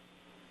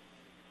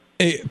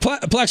 Hey,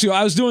 Plaxico,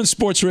 I was doing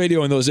sports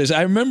radio in those days.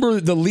 I remember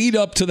the lead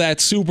up to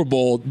that Super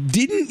Bowl.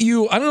 Didn't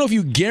you, I don't know if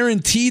you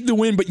guaranteed the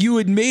win, but you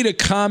had made a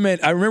comment.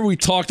 I remember we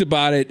talked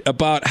about it,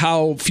 about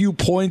how few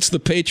points the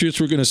Patriots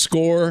were going to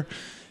score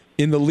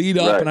in the lead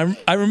up. Right. And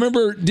I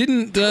remember,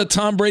 didn't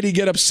Tom Brady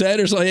get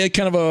upset or something? He had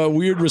kind of a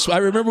weird response. I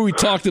remember we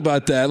talked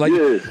about that.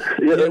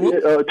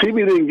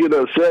 TV didn't get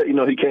upset. He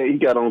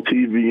got on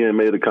TV and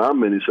made a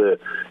comment. He said,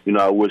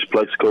 I wish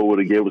Plaxico would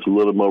have given us a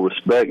little more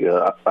respect.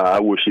 I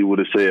wish he would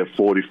have said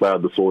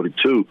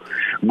 45-42.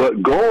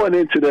 But going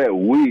into that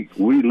week,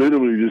 we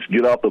literally just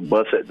get off the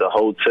bus at the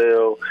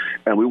hotel,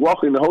 and we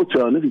walk in the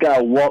hotel, and this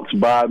guy walks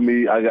by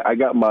me. I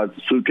got my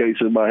suitcase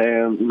in my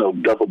hand,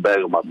 duffel bag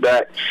on my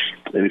back,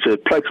 and he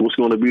said, Plex, what's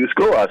going to be the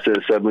score? I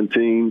said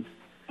 17-14,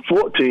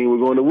 we're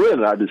going to win.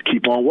 And I just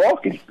keep on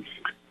walking.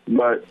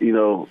 But,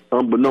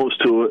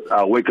 unbeknownst to it,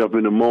 I wake up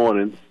in the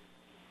morning,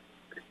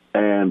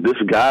 and this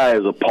guy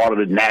is a part of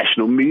the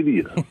national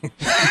media.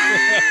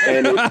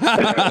 and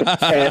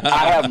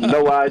I have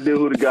no idea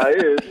who the guy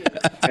is.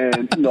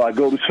 And, I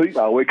go to sleep,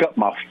 I wake up,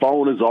 my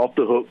phone is off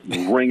the hook,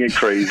 ringing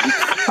crazy.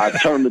 I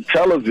turn the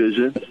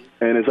television,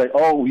 and it's like,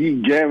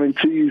 he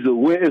guarantees a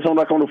win. It's on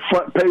the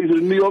front page of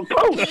the New York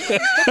Post.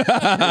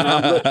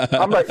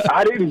 I'm like,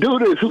 I didn't do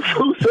this. Who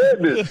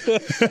said this?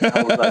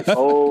 I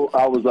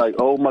was like,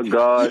 oh my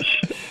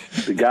gosh.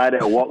 The guy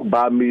that walked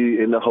by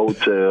me in the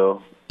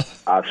hotel,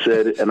 I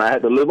said it, and I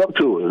had to live up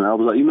to it. And I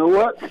was like, you know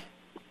what?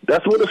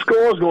 That's what the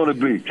score is going to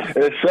be.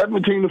 At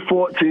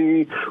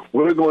 17-14,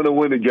 we're going to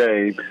win the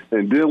game.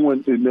 And then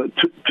when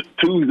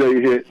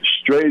Tuesday hit,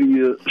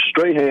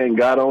 Strahan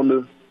got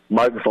on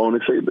microphone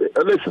and say,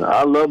 listen,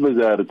 I love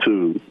his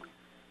attitude.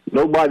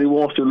 Nobody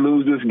wants to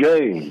lose this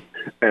game,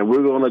 and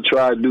we're going to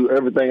try to do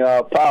everything in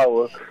our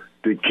power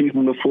to keep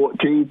him to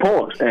 14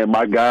 points. And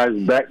my guys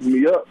backed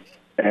me up,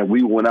 and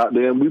we went out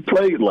there and we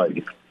played like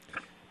it.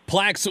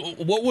 Plax,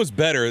 what was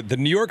better, the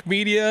New York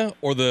media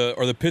or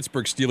the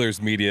Pittsburgh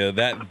Steelers media?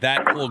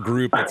 That whole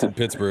group that's in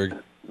Pittsburgh.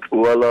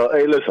 Well,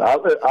 hey, listen,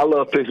 I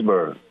love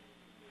Pittsburgh,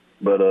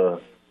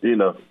 but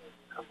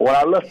when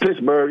I left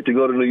Pittsburgh to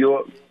go to New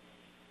York,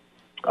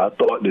 I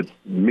thought that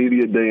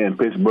media day in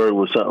Pittsburgh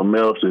was something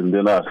else, and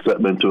then I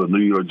stepped into a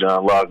New York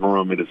Giants locker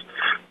room, and it's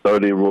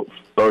 30,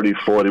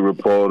 40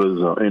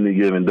 reporters on any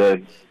given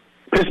day.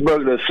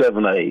 Pittsburgh, there's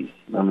 7 or 8.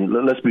 I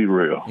mean, let's be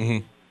real.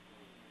 Mm-hmm.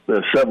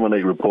 There's 7 or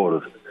 8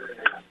 reporters.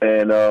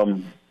 And I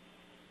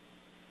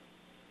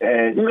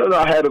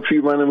had a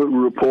few running with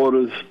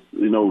reporters,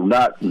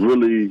 not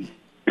really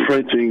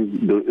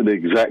printing the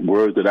exact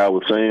words that I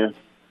was saying.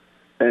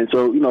 And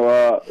so,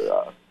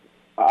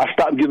 I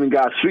stopped giving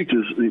guys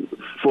features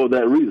for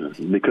that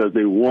reason, because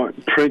they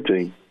weren't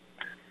printing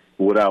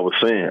what I was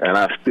saying, and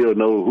I still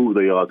know who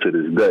they are to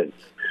this day.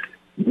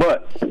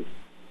 But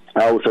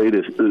I would say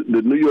this: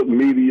 the New York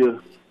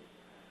media,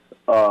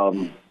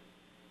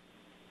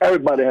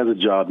 everybody has a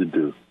job to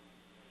do,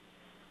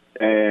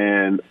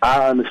 and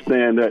I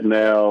understand that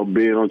now.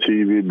 Being on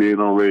TV, being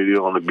on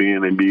radio, on the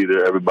being in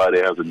media, everybody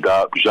has a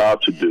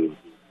job to do.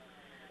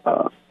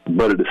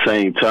 But at the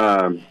same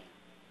time,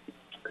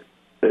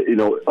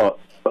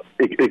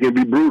 it can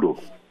be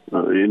brutal.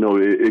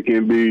 It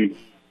can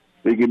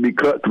be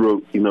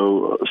cutthroat,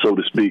 so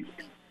to speak.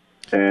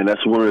 And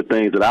that's one of the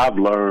things that I've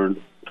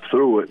learned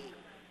through it.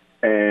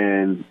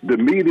 And the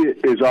media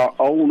is our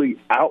only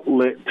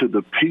outlet to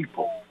the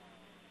people,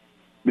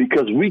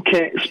 because we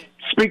can't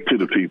speak to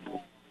the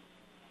people.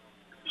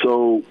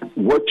 So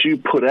what you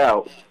put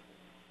out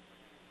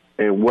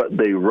and what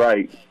they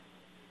write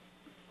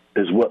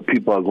is what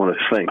people are going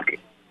to think.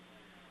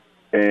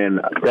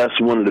 And that's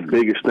one of the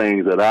biggest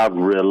things that I've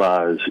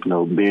realized,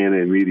 being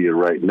in media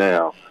right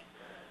now,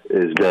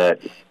 is that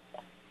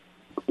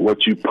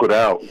what you put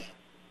out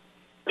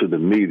to the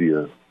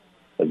media,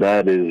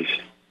 that is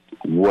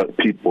what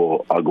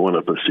people are going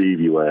to perceive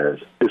you as.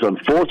 It's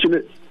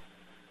unfortunate,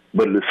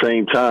 but at the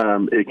same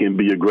time, it can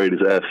be your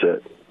greatest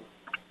asset.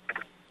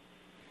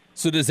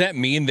 So does that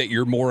mean that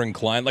you're more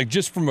inclined, like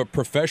just from a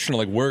professional,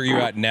 like where you're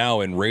at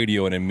now in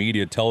radio and in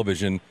media,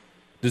 television,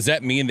 does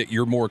that mean that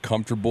you're more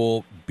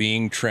comfortable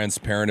being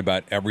transparent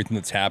about everything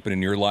that's happened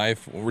in your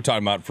life? We're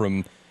talking about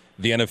from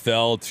the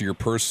NFL to your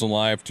personal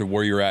life to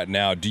where you're at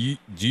now. Do you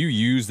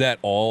use that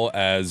all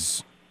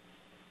as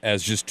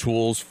just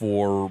tools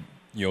for,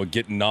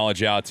 getting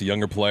knowledge out to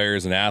younger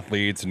players and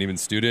athletes and even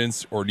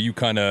students, or do you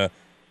kind of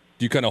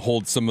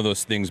hold some of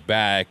those things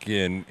back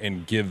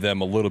and give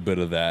them a little bit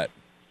of that?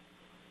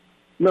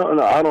 No,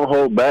 I don't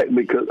hold back,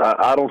 because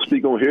I don't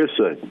speak on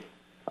hearsay.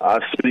 I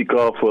speak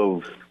off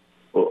of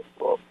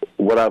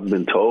what I've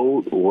been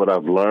told, what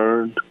I've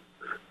learned,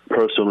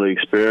 personal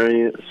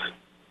experience,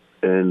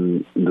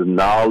 and the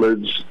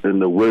knowledge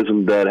and the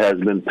wisdom that has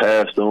been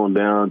passed on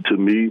down to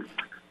me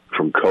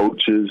from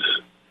coaches,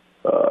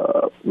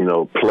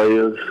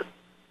 players,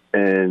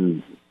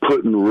 and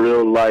putting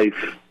real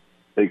life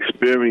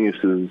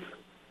experiences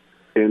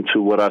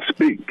into what I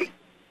speak.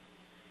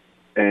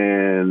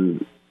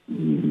 And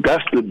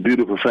that's the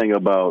beautiful thing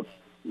about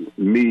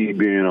me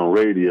being on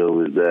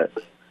radio, is that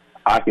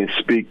I can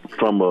speak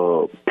from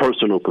a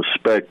personal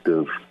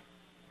perspective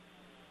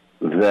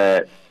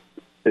that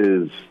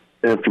is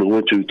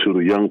influential to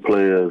the young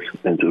players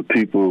and to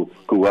people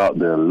who are out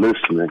there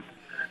listening.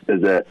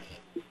 Is that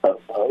I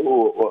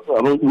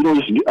don't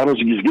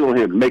just get on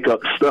here and make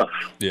up stuff.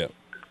 Yeah.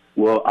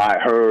 Well, I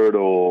heard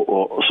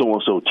or so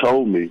and so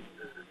told me.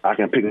 I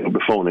can pick up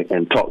the phone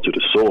and talk to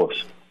the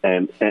source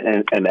and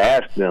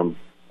ask them,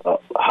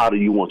 how do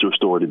you want your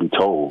story to be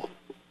told?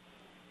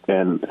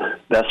 And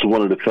that's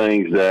one of the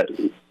things that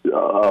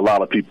a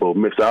lot of people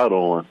miss out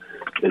on,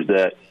 is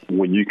that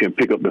when you can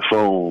pick up the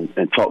phone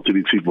and talk to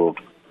these people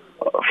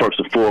first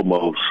and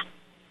foremost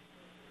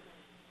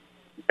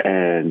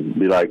and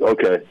be like,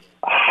 okay,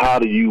 how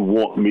do you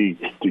want me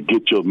to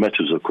get your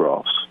message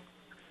across?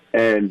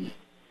 And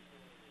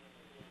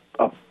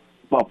a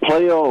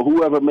player or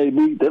whoever it may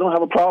be, they don't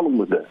have a problem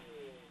with that,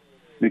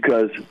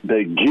 because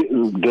they're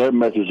getting their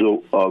message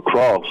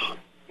across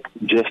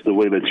just the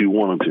way that you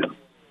want them to.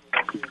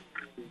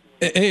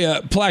 Hey,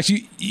 Plax,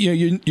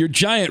 you're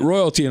giant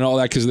royalty and all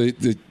that because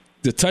the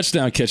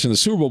touchdown catch in the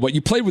Super Bowl, but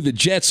you played with the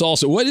Jets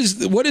also. What is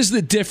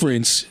the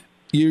difference?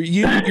 You're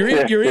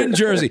in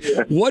Jersey.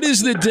 What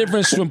is the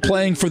difference from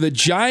playing for the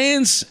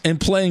Giants and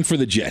playing for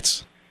the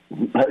Jets?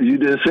 You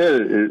just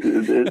said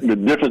it. The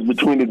difference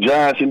between the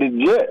Giants and the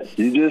Jets.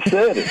 You just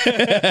said it.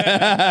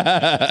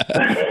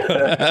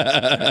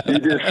 You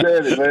just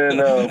said it,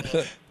 man.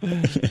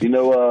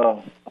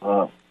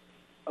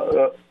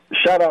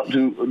 Shout out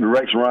to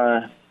Rex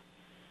Ryan,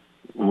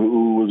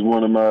 who was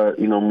one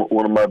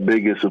of my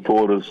biggest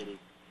supporters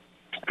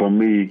for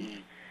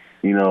me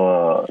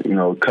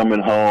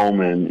coming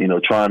home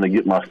and, trying to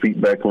get my feet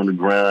back on the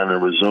ground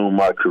and resume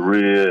my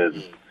career.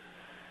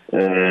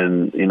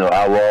 And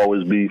I will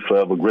always be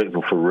forever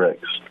grateful for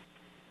Rex.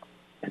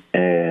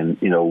 And,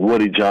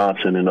 Woody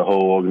Johnson and the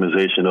whole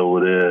organization over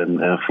there in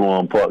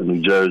Florham Park,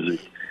 New Jersey.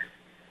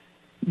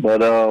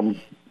 But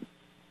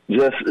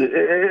it's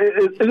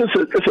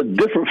a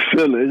different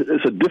feeling.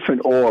 It's a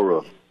different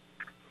aura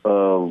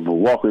of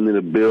walking in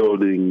the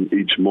building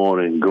each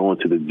morning, going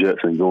to the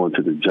Jets and going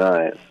to the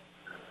Giants,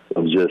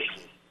 of just,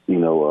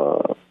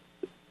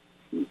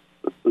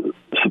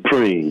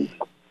 supreme.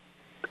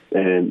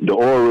 And the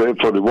aura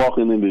for the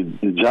walking in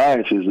the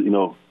Giants is,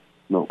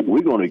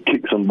 we're going to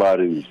kick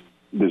somebody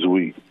this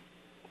week.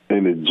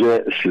 And the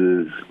Jets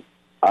is,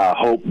 I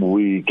hope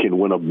we can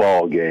win a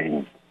ball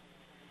game.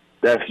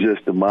 That's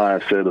just the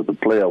mindset of the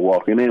player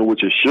walking in,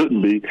 which it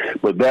shouldn't be,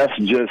 but that's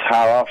just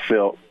how I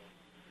felt,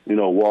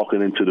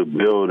 walking into the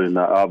building.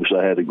 Obviously,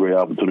 I had the great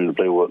opportunity to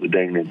play with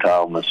Damian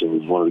Thomas, who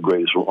was one of the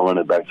greatest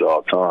running backs of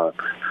all time.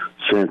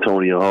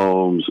 Santonio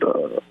Holmes,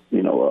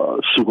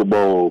 Super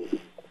Bowl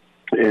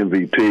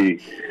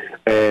MVP.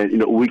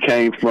 And, we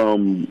came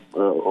from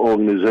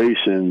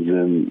organizations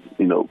and,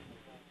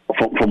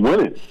 from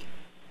winning.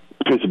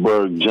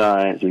 Pittsburgh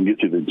Giants and get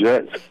to the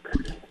Jets.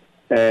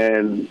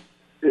 And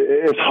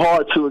it's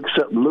hard to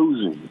accept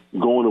losing,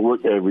 going to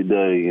work every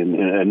day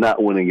and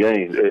not winning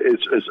games.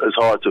 It's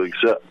hard to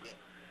accept.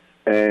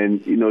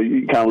 And,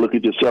 you kind of look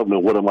at yourself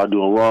and what am I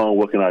doing wrong?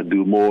 What can I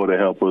do more to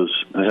help us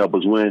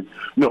win?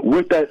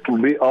 With that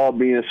all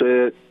being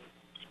said,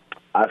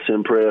 I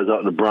send prayers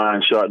out to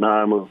Brian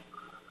Schottenheimer,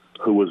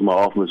 who was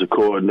my offensive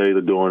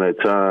coordinator during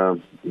that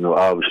time.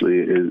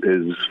 Obviously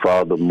his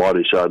father,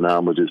 Marty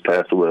Schottenheimer, just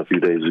passed away a few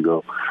days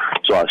ago.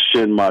 So I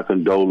send my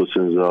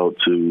condolences out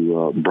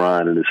to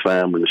Brian and his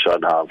family, the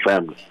Schottenheimer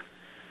family.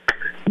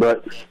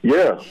 But,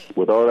 yeah,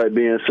 with all that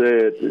being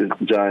said, it's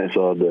Giants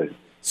all day.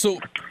 So,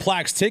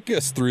 Plax, take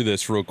us through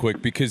this real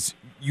quick, because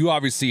you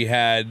obviously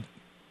had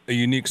a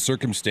unique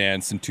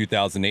circumstance in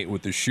 2008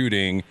 with the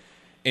shooting,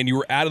 and you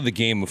were out of the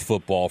game of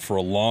football for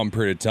a long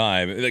period of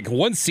time. Like,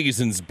 one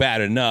season's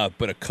bad enough,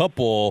 but a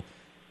couple.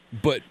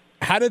 But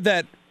how did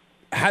that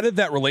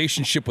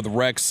relationship with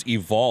Rex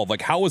evolve?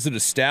 Like, how was it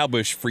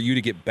established for you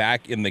to get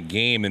back in the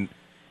game? And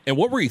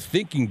what were you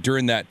thinking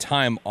during that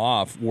time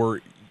off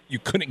where you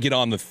couldn't get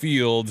on the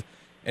field?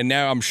 And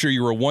now I'm sure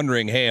you were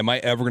wondering, hey, am I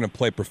ever going to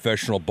play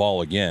professional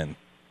ball again?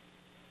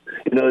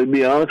 To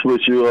be honest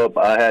with you,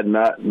 I had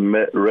not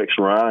met Rex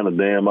Ryan a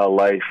day in my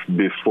life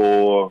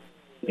before,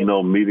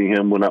 meeting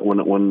him when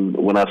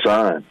I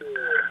signed.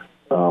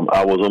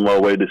 I was on my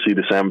way to see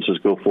the San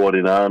Francisco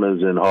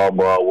 49ers, and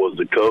Harbaugh was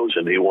the coach,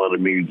 and he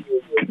wanted me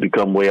to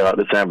come way out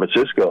to San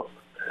Francisco.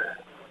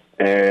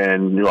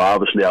 And,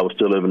 obviously I was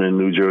still living in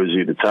New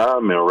Jersey at the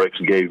time, and Rex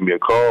gave me a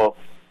call.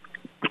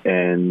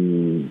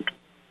 And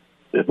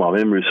if my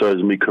memory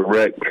serves me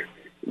correct,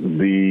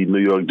 the New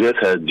York Jets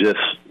had just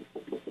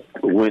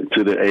went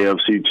to the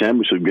AFC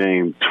Championship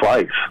game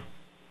twice,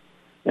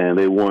 and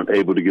they weren't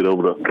able to get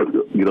over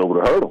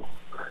the hurdle.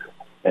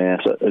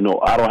 And so,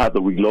 I don't have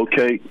to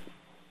relocate.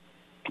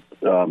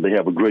 They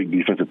have a great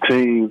defensive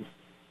team,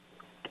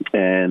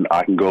 and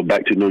I can go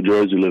back to New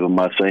Jersey, live in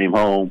my same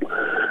home,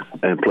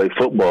 and play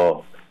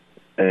football.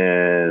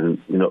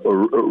 And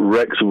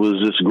Rex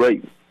was just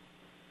great.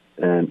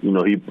 And,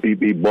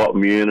 he brought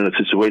me in a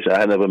situation. I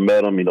had never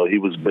met him. He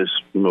was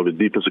the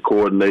defensive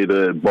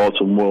coordinator at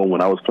Baltimore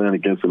when I was playing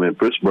against him in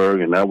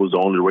Pittsburgh, and that was the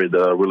only way that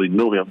I really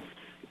knew him.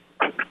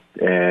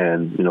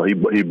 And,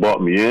 he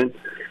brought me in.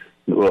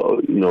 Well,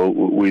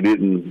 we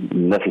didn't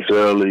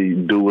necessarily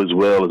do as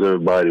well as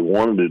everybody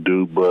wanted to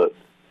do, but,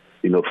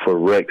 for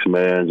Rex,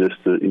 man, just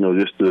to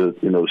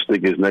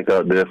stick his neck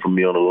out there for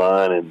me on the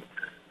line and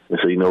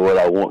say,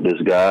 I want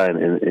this guy,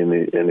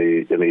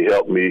 and he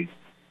helped me,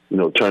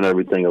 turn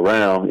everything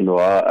around,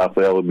 I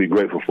forever be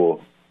grateful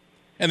for.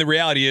 And the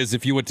reality is,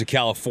 if you went to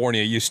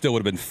California, you still would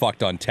have been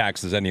fucked on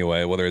taxes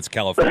anyway, whether it's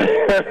California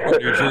or New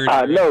Jersey.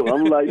 I know.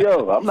 I'm like,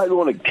 I'm not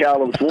going to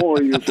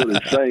California for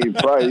the same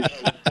price.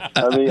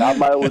 I mean, I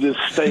might as well just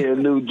stay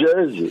in New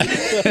Jersey.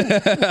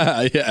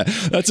 Yeah,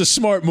 that's a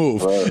smart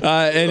move.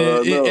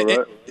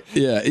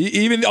 Yeah,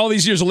 even all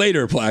these years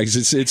later,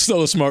 Plax, it's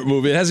still a smart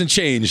move. It hasn't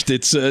changed.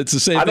 It's the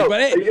same thing.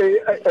 But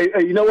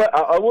hey, you know what?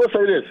 I will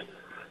say this.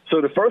 So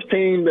the first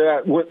team that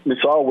I went and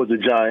saw was the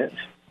Giants,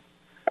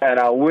 and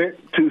I went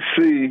to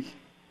see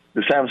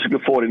the San Francisco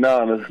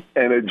 49ers,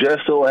 and it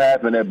just so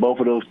happened that both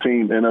of those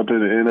teams ended up in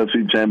the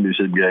NFC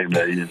Championship game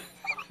that year.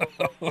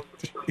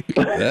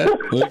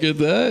 Look at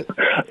that.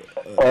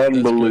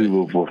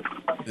 Unbelievable.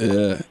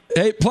 Yeah.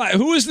 Hey,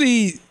 who is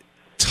the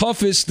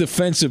toughest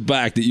defensive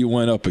back that you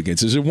went up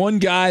against? Is there one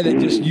guy that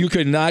just you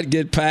could not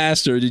get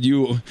past, or did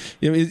you?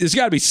 It's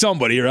got to be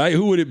somebody, right?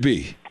 Who would it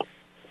be?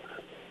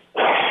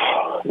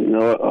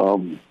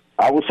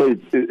 I would say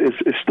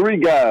it's three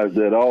guys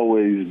that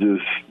always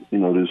just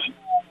kind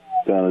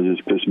of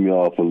just piss me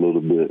off a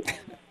little bit.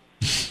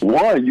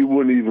 One you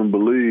wouldn't even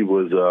believe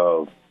was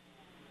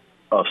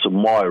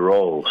Samari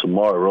Rowe.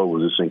 Samari Rowe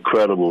was this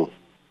incredible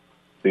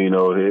You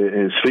know,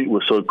 his feet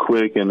were so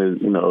quick, and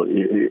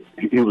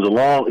he was a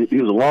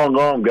long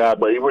arm guy,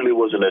 but he really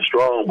wasn't that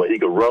strong. But he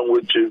could run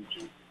with you,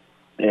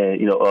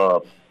 and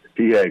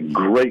he had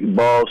great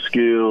ball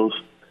skills,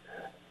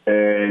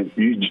 and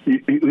he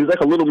was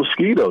like a little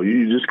mosquito.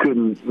 You just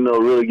couldn't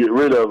really get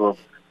rid of him.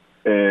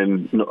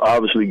 And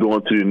obviously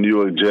going to the New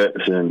York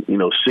Jets and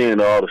seeing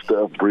all the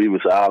stuff,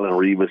 Revis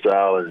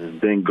Island,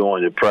 and then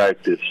going to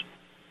practice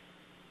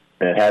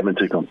and having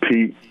to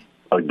compete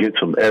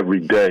against him every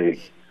day.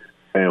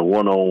 And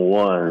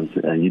one-on-ones,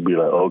 and you'd be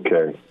like,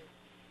 okay,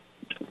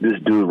 this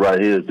dude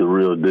right here is the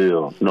real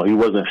deal. He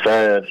wasn't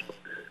fast.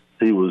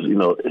 He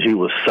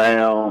was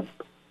sound.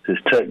 His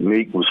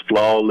technique was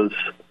flawless.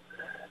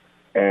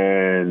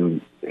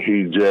 And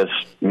he just,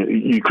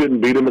 you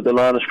couldn't beat him at the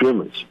line of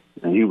scrimmage.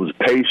 And he was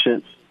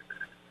patient.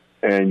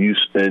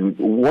 And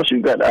once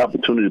you got the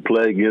opportunity to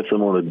play against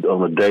him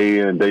on a day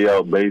in, day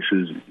out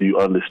basis, you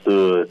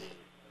understood,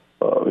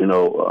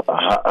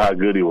 how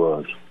good he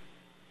was.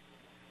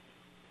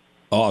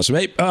 Awesome.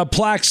 Hey,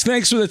 Plax,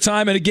 thanks for the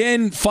time. And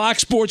again, Fox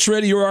Sports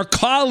Radio, you're our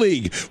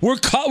colleague. We're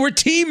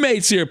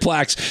teammates here,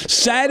 Plax.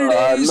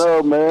 Saturdays. I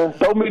know, man.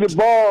 Throw me the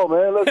ball,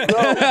 man. Let's go.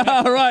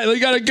 All right, we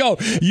got to go.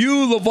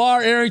 You,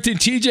 LeVar Arrington,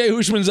 TJ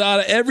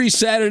Houshmandzadeh, every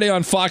Saturday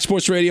on Fox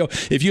Sports Radio.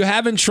 If you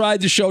haven't tried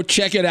the show,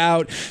 check it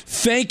out.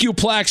 Thank you,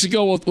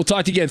 Plaxico. We'll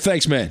talk to you again.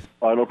 Thanks, man.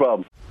 All right, no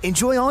problem.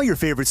 Enjoy all your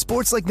favorite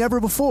sports like never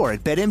before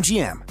at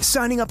BetMGM.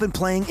 Signing up and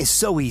playing is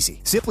so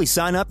easy. Simply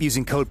sign up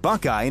using code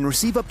Buckeye and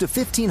receive up to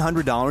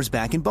 $1,500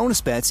 back in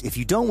bonus bets if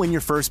you don't win your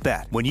first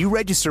bet. When you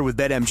register with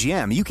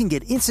BetMGM, you can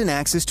get instant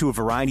access to a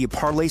variety of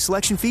parlay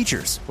selection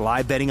features,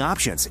 live betting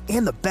options,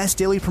 and the best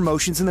daily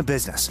promotions in the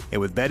business.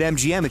 And with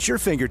BetMGM at your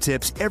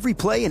fingertips, every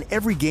play and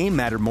every game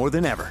matter more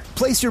than ever.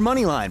 Place your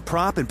moneyline,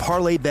 prop, and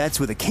parlay bets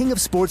with the king of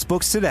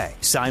sportsbooks today.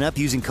 Sign up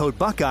using code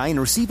Buckeye and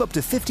receive up to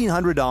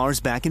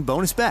 $1,500 back in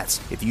bonus bets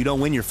if you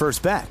don't win your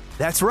first bet.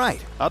 That's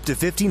right, up to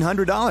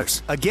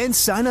 $1,500. Again,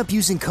 sign up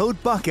using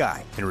code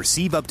Buckeye and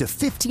receive up to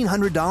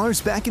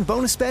 $1,500 back in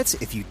bonus bets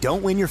if you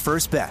don't win your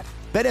first bet.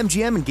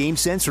 BetMGM and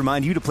GameSense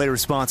remind you to play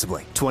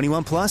responsibly.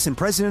 21 plus and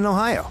present in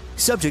Ohio.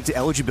 Subject to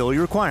eligibility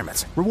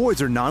requirements.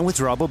 Rewards are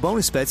non-withdrawable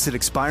bonus bets that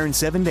expire in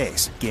 7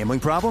 days. Gambling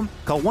problem?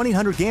 Call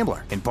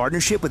 1-800-GAMBLER in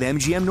partnership with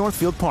MGM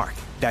Northfield Park.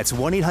 That's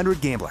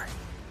 1-800-GAMBLER.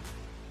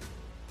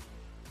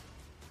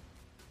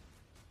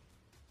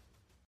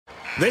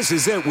 This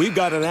is it. We've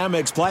got an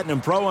Amex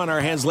Platinum Pro on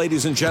our hands,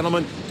 ladies and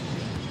gentlemen.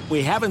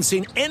 We haven't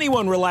seen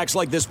anyone relax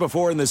like this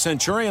before in the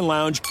Centurion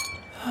Lounge.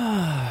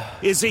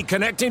 Is he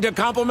connecting to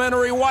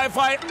complimentary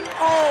Wi-Fi?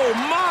 Oh,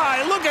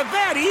 my. Look at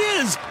that. He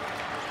is.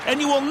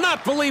 And you will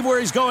not believe where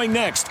he's going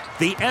next.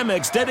 The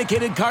Amex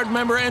dedicated card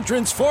member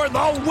entrance for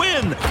the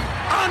win.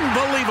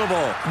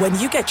 Unbelievable. When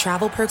you get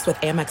travel perks with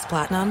Amex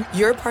Platinum,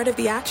 you're part of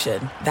the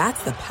action.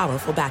 That's the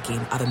powerful backing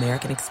of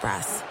American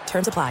Express.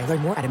 Terms apply.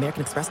 Learn more at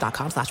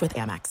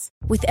americanexpress.com/withAmex.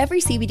 With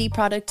every CBD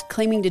product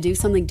claiming to do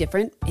something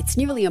different, it's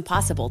nearly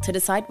impossible to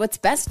decide what's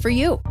best for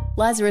you.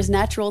 Lazarus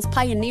Naturals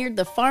pioneered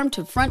the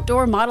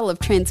farm-to-front-door model of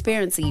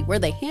transparency, where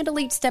they handle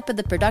each step of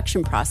the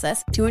production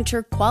process to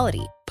ensure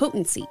quality,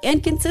 potency,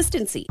 and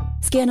consistency.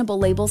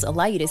 Scannable labels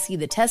allow you to see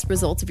the test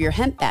results of your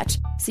hemp batch,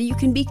 so you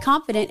can be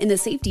confident in the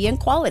safety and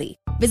quality.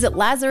 Visit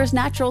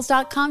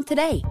LazarusNaturals.com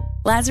today.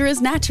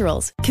 Lazarus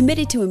Naturals,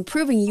 committed to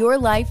improving your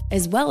life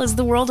as well as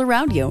the world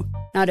around you.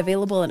 Not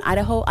available in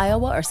Idaho,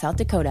 Iowa, or South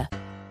Dakota.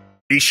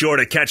 Be sure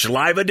to catch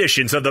live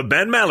editions of The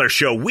Ben Maller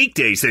Show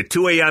weekdays at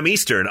 2 a.m.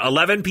 Eastern,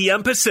 11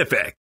 p.m.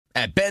 Pacific.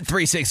 At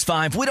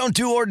Bet365, we don't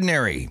do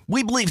ordinary.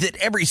 We believe that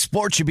every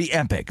sport should be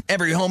epic.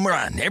 Every home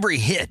run, every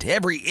hit,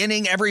 every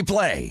inning, every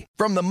play.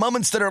 From the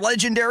moments that are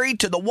legendary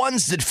to the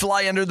ones that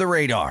fly under the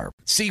radar.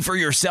 See for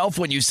yourself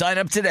when you sign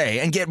up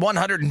today and get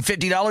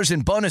 $150 in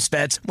bonus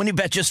bets when you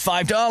bet just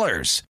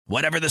 $5.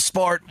 Whatever the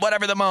sport,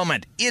 whatever the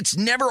moment, it's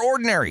never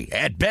ordinary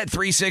at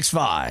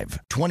Bet365.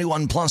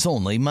 21 plus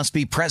only. Must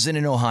be present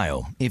in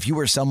Ohio. If you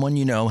or someone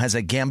you know has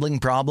a gambling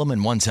problem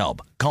and wants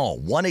help, call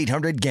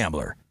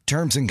 1-800-GAMBLER.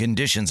 Terms and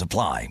conditions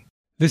apply.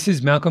 This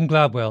is Malcolm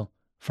Gladwell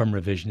from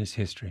Revisionist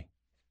History.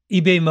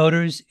 eBay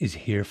Motors is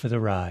here for the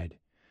ride.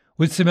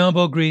 With some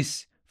elbow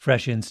grease,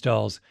 fresh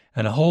installs,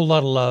 and a whole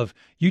lot of love,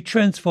 you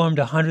transformed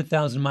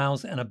 100,000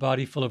 miles and a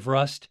body full of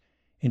rust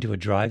into a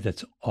drive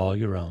that's all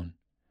your own.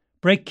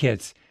 Brake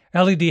kits,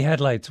 LED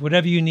headlights,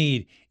 whatever you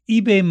need,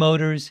 eBay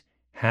Motors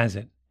has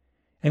it.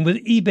 And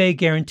with eBay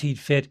Guaranteed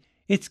Fit,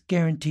 it's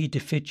guaranteed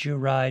to fit your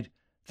ride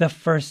the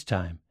first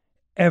time,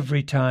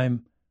 every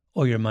time,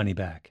 or your money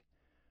back.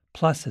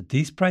 Plus, at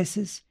these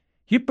prices,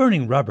 you're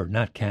burning rubber,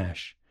 not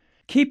cash.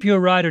 Keep your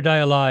ride or die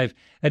alive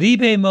at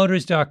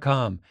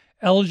ebaymotors.com.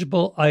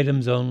 Eligible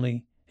items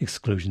only.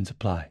 Exclusions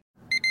apply.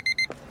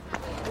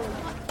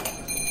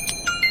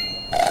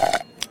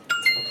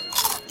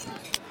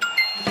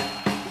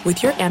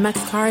 With your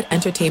Amex card,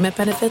 entertainment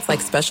benefits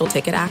like special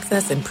ticket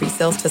access and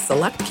pre-sales to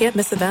select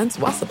can't-miss events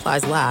while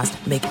supplies last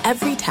make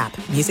every tap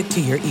music to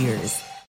your ears.